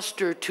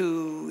pastor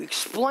to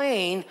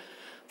explain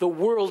the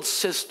world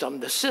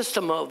system, the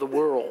system of the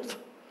world?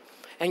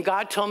 And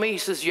God told me, he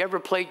says, you ever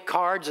played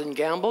cards and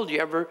gambled? You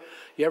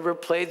ever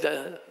played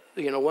the,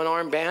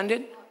 one-armed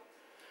bandit?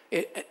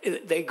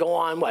 They go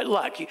on what?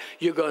 Look,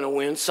 you're going to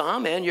win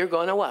some and you're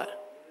going to what?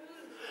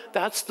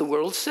 That's the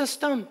world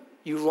system.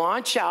 You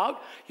launch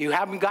out, you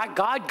haven't got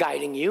God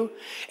guiding you,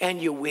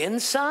 and you win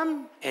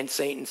some, and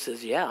Satan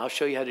says, yeah, I'll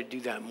show you how to do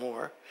that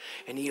more.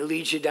 And he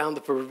leads you down the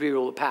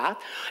proverbial path.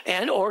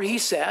 Or he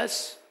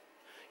says,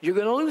 you're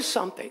going to lose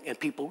something. And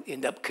people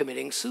end up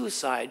committing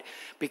suicide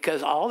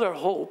because all their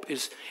hope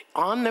is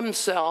on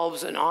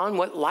themselves and on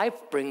what life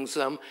brings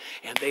them,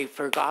 and they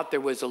forgot there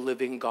was a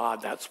living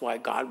God. That's why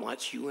God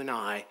wants you and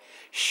I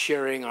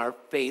sharing our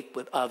faith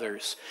with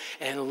others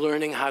and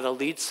learning how to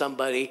lead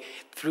somebody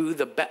through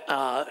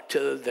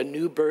to the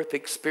new birth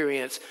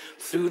experience,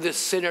 through the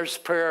sinner's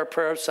prayer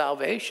of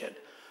salvation.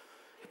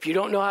 If you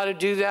don't know how to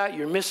do that,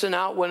 you're missing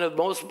out one of the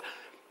most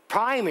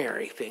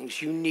primary things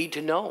you need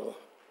to know.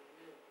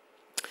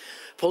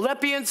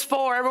 Philippians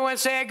 4, everyone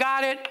say, I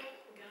got it.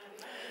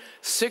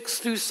 6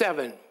 through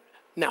 7.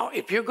 Now,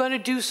 if you're going to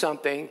do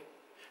something,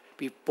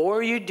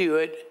 before you do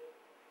it,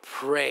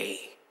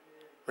 pray,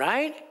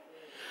 right?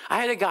 I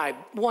had a guy,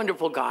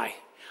 wonderful guy.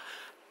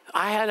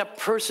 I had a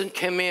person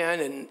come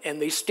in,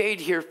 and they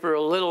stayed here for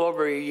a little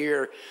over a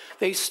year.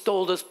 They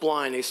stole us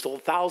blind. They stole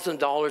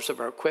 $1,000 of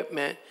our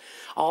equipment,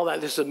 all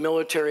that. This is a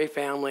military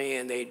family,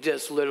 and they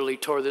just literally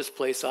tore this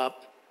place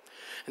up.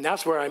 And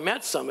that's where I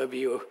met some of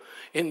you,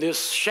 in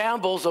this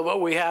shambles of what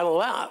we had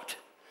left.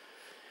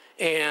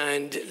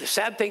 And the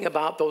sad thing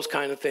about those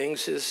kind of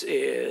things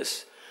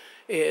is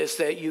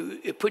that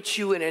it puts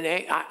you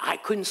in I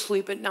couldn't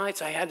sleep at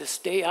nights. I had to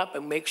stay up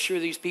and make sure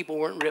these people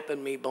weren't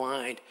ripping me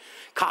blind.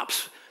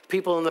 Cops,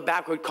 people in the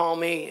back would call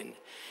me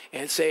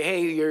and say,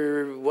 hey,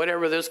 you're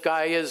whatever this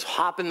guy is,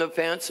 hopping the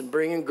fence and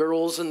bringing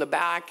girls in the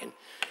back.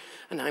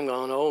 And I'm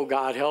going, oh,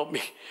 God, help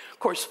me. Of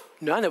course,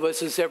 none of us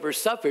has ever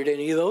suffered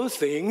any of those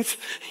things.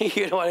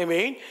 You know what I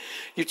mean?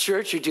 Your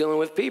church, you're dealing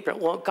with people.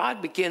 Well,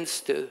 God begins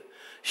to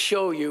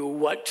show you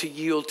what to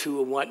yield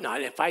to and what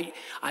not. If I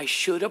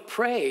should have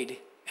prayed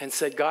and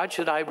said, God,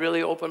 should I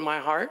really open my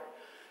heart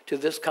to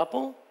this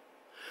couple?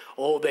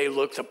 Oh, they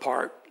looked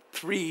apart.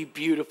 3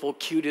 beautiful,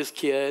 cutest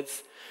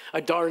kids,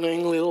 a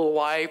darling little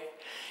wife,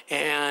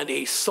 and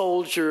a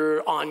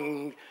soldier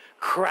on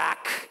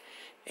crack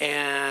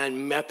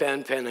and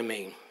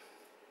methamphetamine.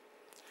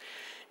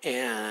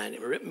 And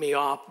it ripped me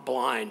off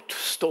blind,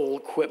 stole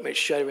equipment,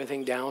 shut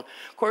everything down.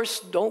 Of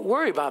course, don't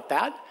worry about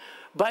that.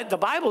 But the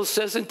Bible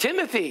says in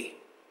Timothy,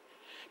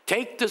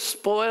 take the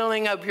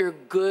spoiling of your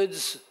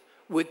goods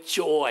with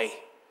joy.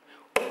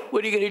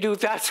 What are you going to do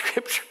with that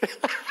scripture?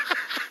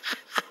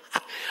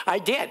 I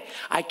did.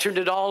 I turned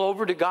it all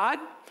over to God.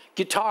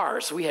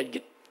 Guitars. We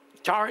had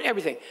guitar,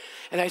 everything.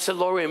 And I said,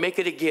 Lord, we're going to make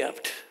it a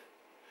gift.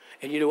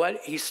 And you know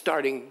what? He's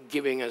starting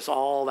giving us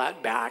all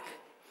that back.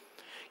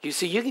 You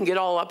see, you can get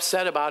all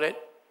upset about it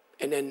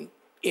and then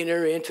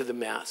enter into the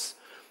mess.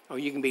 Or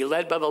you can be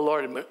led by the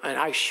Lord, and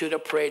I should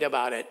have prayed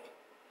about it.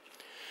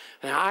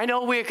 And I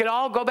know we could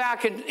all go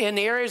back in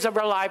the areas of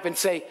our life and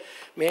say,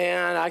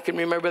 man, I can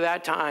remember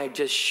that time. I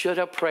just should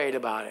have prayed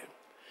about it.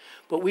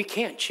 But we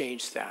can't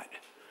change that.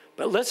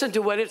 But listen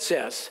to what it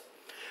says.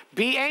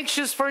 Be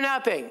anxious for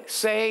nothing.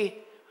 Say,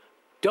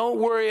 don't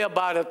worry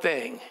about a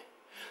thing.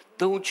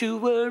 Don't you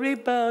worry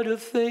about a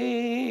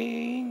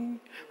thing.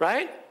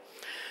 Right?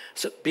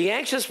 So be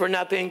anxious for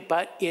nothing,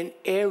 but in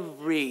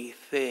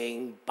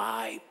everything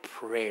by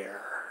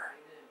prayer.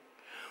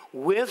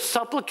 with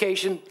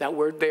supplication, that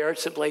word there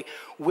simply,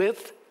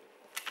 with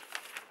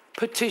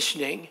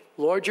petitioning.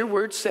 Lord, your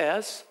word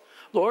says,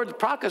 Lord, the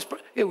prophet,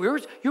 your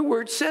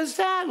word says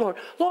that, Lord.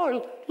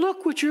 Lord,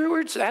 look what your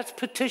word says. That's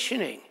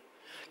petitioning.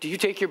 Do you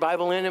take your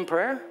Bible in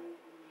prayer?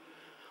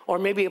 Or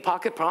maybe a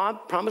pocket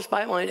promise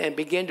Bible and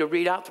begin to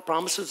read out the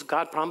promises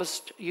God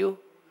promised you?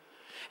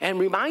 And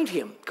remind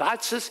him,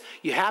 God says,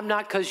 you have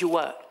not because you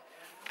what?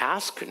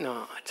 Ask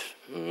not.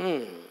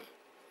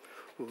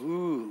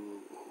 Ooh.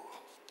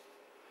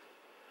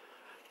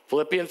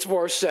 Philippians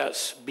 4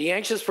 says, be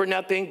anxious for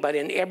nothing, but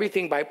in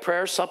everything by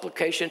prayer,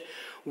 supplication,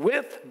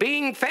 with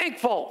being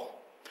thankful.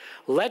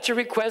 Let your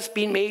requests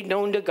be made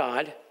known to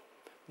God.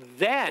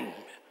 Then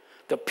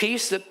the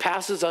peace that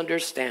passes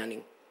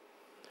understanding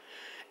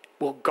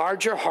will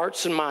guard your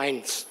hearts and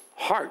minds.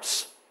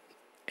 Hearts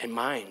and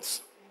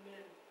minds.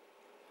 Amen.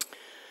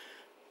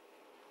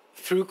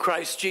 Through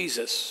Christ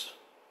Jesus.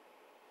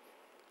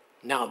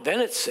 Now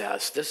then it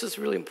says, this is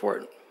really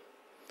important.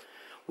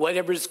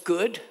 Whatever is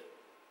good,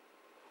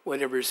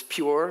 whatever is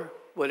pure,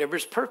 whatever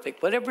is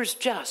perfect, whatever is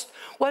just,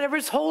 whatever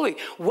is holy,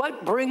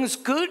 what brings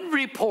good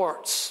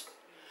reports.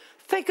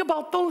 Think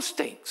about those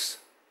things.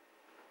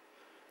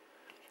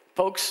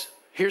 Folks,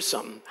 here's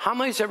something. How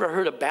many's ever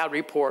heard a bad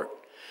report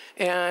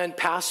and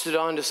passed it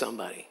on to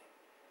somebody?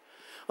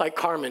 Like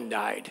Carmen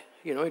died.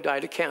 You know, he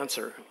died of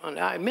cancer. And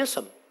I miss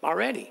him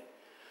already,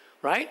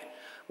 right?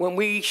 When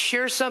we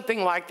share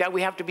something like that,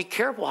 we have to be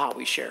careful how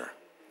we share.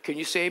 Can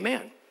you say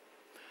amen?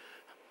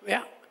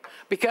 Yeah.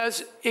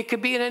 Because it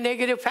could be in a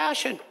negative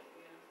fashion.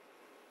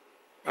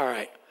 All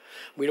right.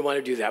 We don't want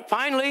to do that.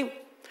 Finally,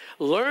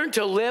 learn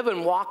to live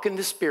and walk in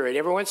the Spirit.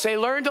 Everyone say,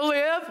 learn to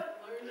live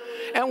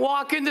and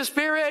walk in the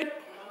Spirit.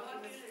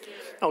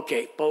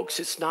 Okay,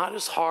 folks, it's not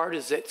as hard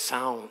as it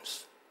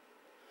sounds.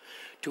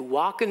 To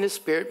walk in the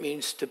Spirit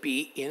means to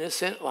be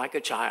innocent like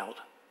a child.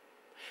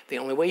 The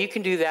only way you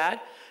can do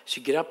that is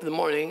you get up in the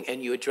morning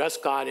and you address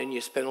God and you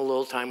spend a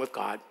little time with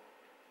God.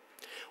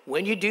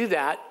 When you do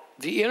that,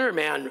 the inner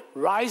man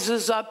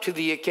rises up to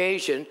the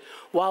occasion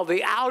while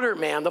the outer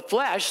man, the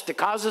flesh that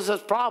causes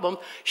us problem,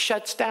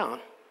 shuts down.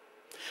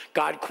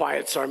 God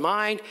quiets our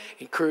mind,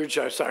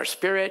 encourages our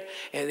spirit,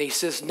 and he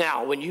says,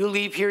 now, when you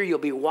leave here, you'll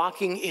be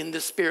walking in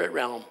the spirit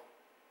realm.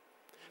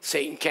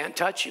 Satan can't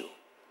touch you.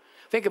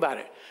 Think about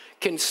it.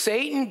 Can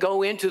Satan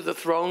go into the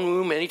throne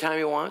room anytime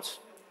he wants?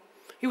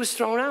 He was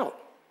thrown out.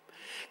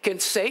 Can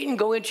Satan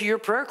go into your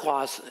prayer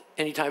closet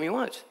anytime he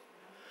wants?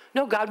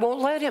 No, God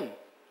won't let him.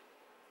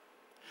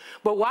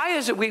 But why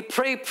is it we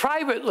pray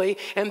privately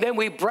and then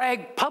we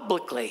brag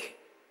publicly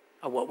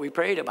of what we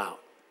prayed about?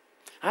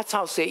 That's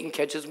how Satan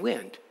catches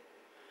wind.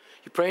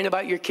 You're praying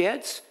about your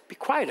kids? Be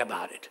quiet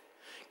about it.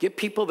 Get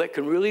people that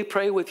can really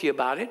pray with you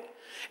about it.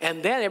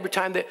 And then every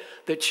time that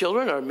the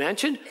children are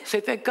mentioned, say,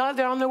 thank God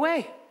they're on their way.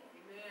 Amen.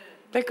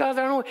 Thank God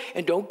they're on their way.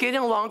 And don't get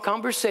in long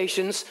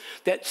conversations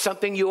that's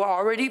something you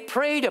already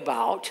prayed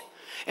about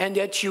and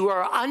that you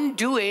are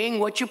undoing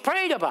what you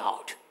prayed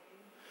about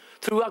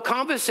through a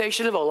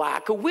conversation of a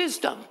lack of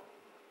wisdom.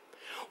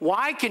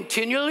 Why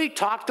continually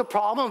talk the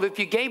problem if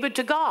you gave it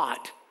to God?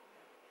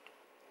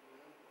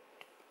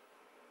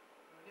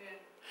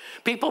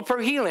 People for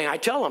healing, I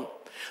tell them.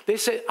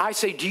 I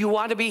say, do you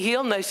want to be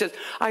healed? And they said,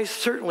 I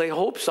certainly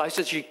hope so. I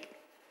said, you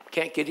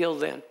can't get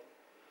healed then.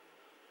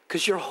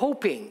 Because you're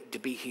hoping to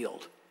be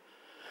healed.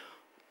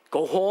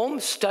 Go home,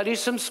 study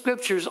some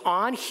scriptures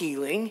on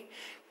healing,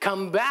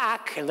 come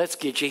back, and let's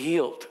get you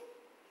healed.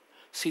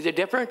 See the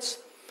difference?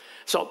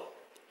 So,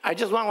 I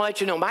just want to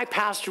let you know, my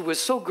pastor was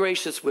so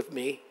gracious with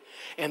me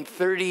and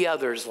 30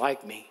 others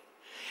like me.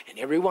 And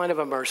every one of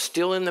them are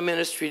still in the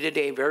ministry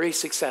today, very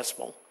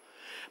successful.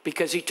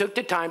 Because he took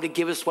the time to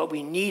give us what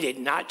we needed,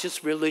 not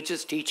just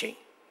religious teaching.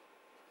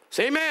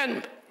 Say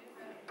amen.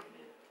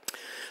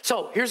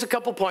 So here's a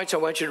couple points I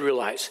want you to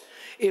realize.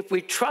 If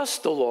we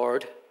trust the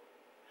Lord,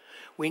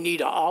 we need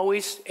to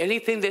always,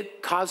 anything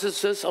that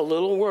causes us a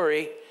little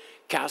worry,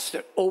 cast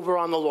it over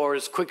on the Lord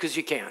as quick as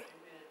you can.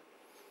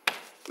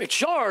 It's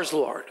yours,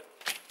 Lord.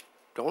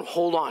 Don't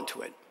hold on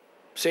to it.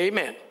 Say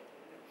amen.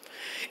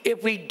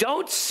 If we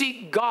don't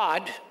seek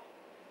God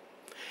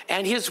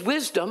and his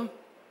wisdom,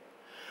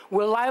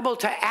 we're liable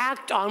to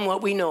act on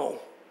what we know.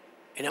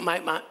 And it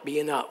might not be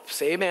enough.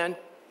 Say amen.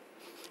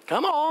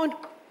 Come on.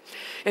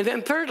 And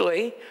then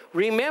thirdly,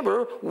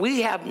 remember,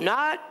 we have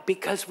not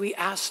because we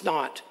ask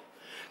not.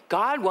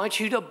 God wants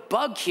you to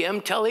bug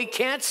him till he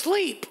can't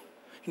sleep.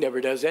 He never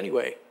does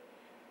anyway.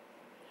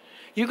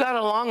 You got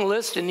a long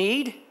list of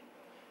need?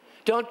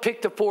 Don't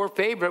pick the 4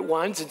 favorite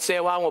ones and say,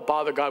 well, I won't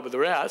bother God with the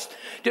rest.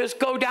 Just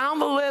go down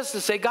the list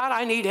and say, God,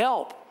 I need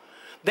help.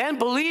 Then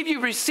believe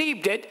you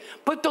received it,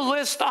 put the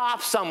list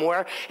off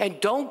somewhere, and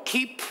don't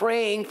keep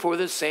praying for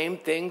the same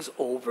things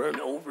over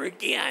and over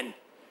again.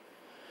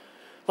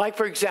 Like,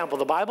 for example,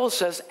 the Bible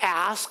says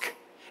ask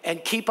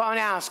and keep on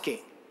asking.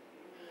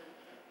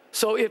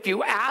 So if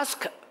you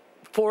ask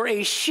for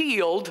a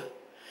shield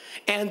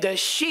and the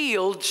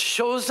shield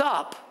shows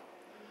up,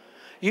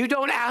 you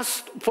don't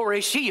ask for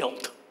a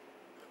shield.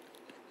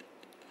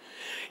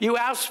 You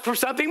ask for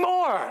something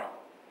more.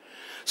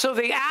 So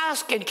the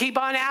ask and keep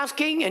on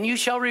asking, and you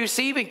shall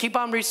receive and keep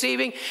on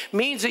receiving,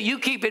 means that you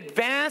keep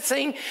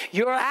advancing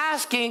your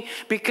asking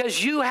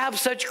because you have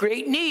such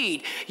great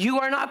need. You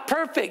are not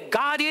perfect.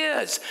 God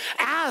is.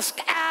 Ask,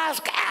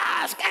 ask,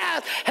 ask,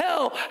 ask.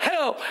 Help,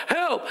 help,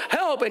 help,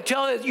 help,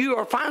 until you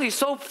are finally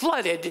so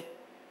flooded. You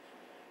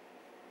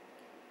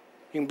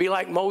can be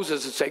like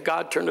Moses and say,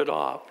 God, turn it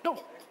off.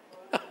 No.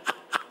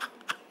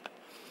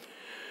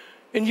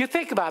 And you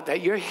think about that.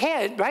 Your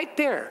head right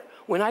there,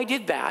 when I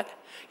did that,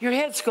 your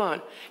head's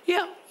gone,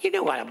 yeah, you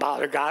know why I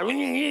bother God. When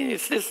it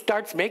just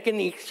starts making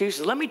the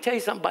excuses. Let me tell you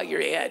something about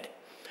your head.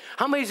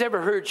 How many's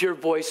ever heard your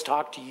voice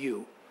talk to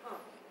you?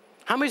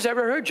 How many's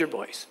ever heard your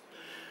voice?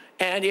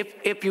 And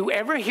if you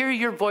ever hear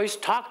your voice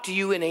talk to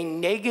you in a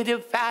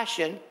negative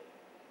fashion,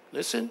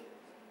 listen,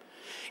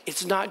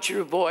 it's not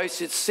your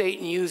voice, it's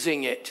Satan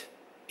using it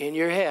in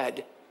your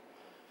head.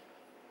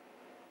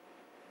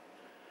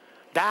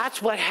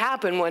 That's what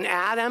happened when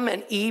Adam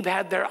and Eve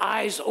had their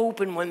eyes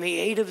open when they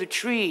ate of the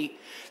tree.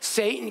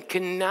 Satan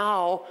can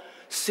now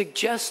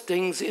suggest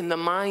things in the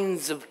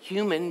minds of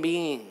human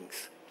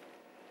beings.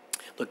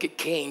 Look at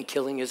Cain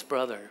killing his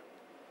brother.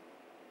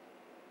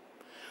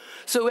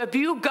 So if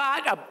you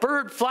got a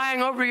bird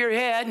flying over your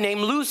head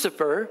named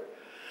Lucifer,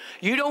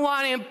 you don't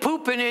want him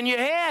pooping in your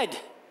head.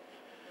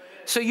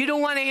 So you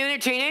don't want to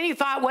entertain any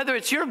thought, whether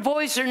it's your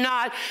voice or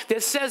not,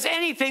 that says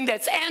anything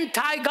that's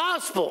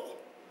anti-gospel.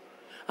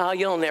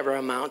 You'll never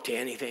amount to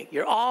anything.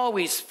 You're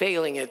always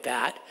failing at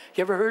that.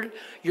 You ever heard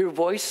your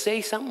voice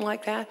say something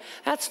like that?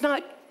 That's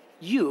not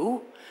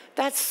you.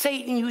 That's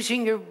Satan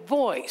using your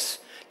voice.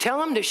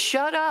 Tell him to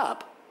shut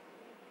up.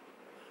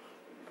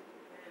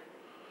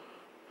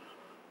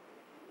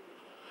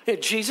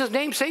 In Jesus'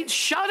 name, Satan,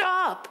 shut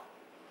up.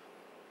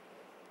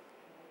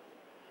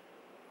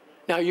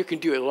 Now, you can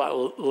do a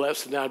lot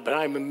less than that, but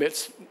I'm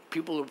amidst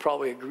people who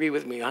probably agree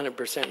with me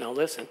 100%. Now,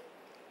 listen.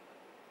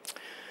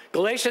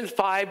 Galatians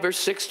 5, verse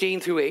 16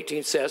 through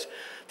 18 says,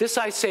 this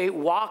I say,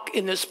 walk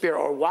in the Spirit,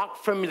 or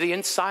walk from the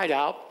inside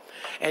out,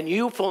 and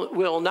you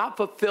will not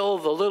fulfill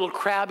the little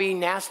crabby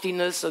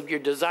nastiness of your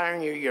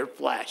desiring your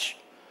flesh.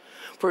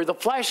 For the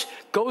flesh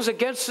goes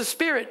against the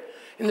Spirit,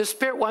 and the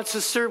Spirit wants to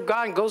serve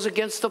God and goes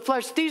against the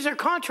flesh. These are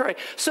contrary,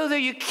 so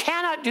that you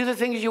cannot do the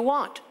things you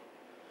want.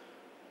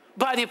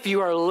 But if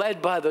you are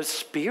led by the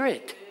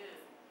Spirit.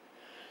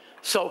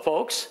 So,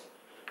 folks,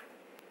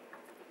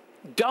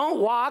 don't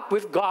walk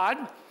with God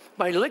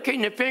by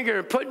licking the finger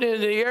and putting it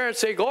in the air and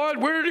say, God,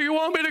 where do you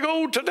want me to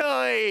go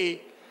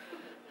today?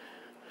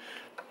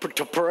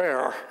 To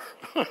prayer.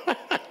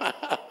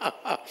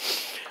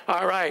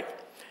 All right.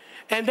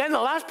 And then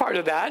the last part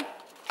of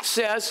that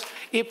says,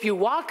 if you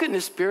walk in the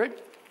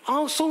Spirit,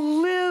 also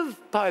live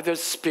by the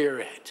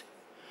Spirit.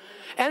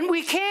 And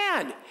we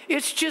can.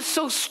 It's just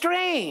so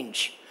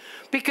strange.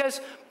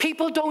 Because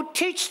people don't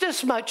teach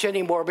this much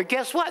anymore. But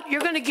guess what?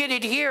 You're going to get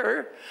it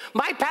here.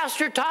 My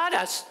pastor taught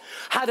us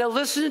how to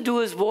listen to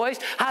his voice,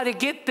 how to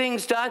get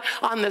things done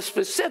on the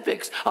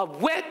specifics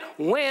of what,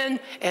 when,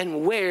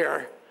 and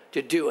where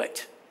to do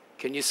it.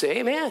 Can you say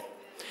amen?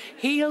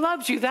 He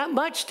loves you that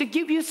much to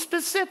give you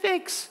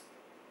specifics.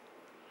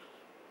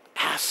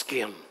 Ask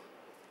him.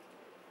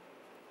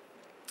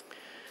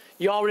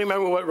 You all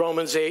remember what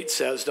Romans 8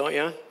 says, don't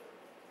you?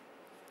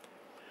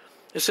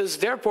 It says,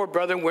 therefore,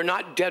 brethren, we're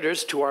not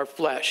debtors to our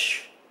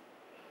flesh,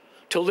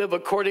 to live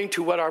according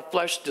to what our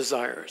flesh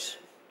desires.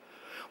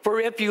 For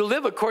if you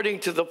live according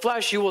to the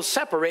flesh, you will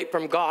separate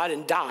from God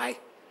and die.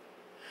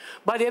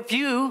 But if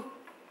you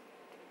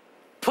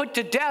put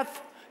to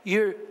death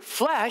your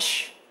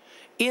flesh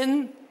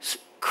in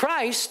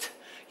Christ,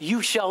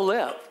 you shall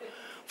live.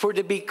 For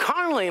to be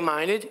carnally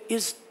minded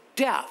is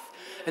death.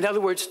 In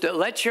other words, to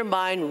let your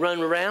mind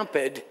run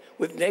rampant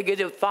with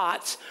negative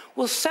thoughts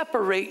will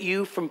separate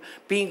you from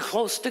being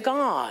close to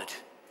God.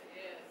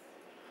 Yes.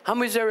 How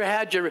many's ever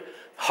had your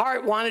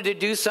heart wanted to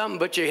do something,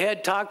 but your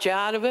head talked you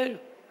out of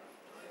it?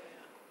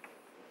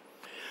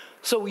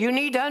 So you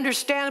need to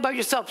understand about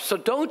yourself. So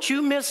don't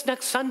you miss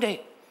next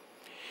Sunday.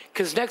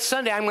 Because next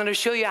Sunday I'm going to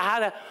show you how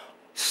to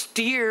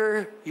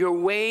steer your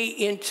way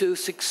into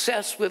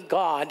success with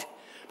God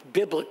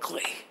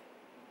biblically.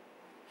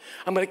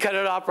 I'm going to cut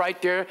it off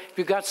right there. If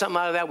you got something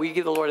out of that, will you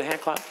give the Lord a hand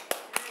clap?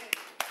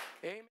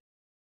 Amen.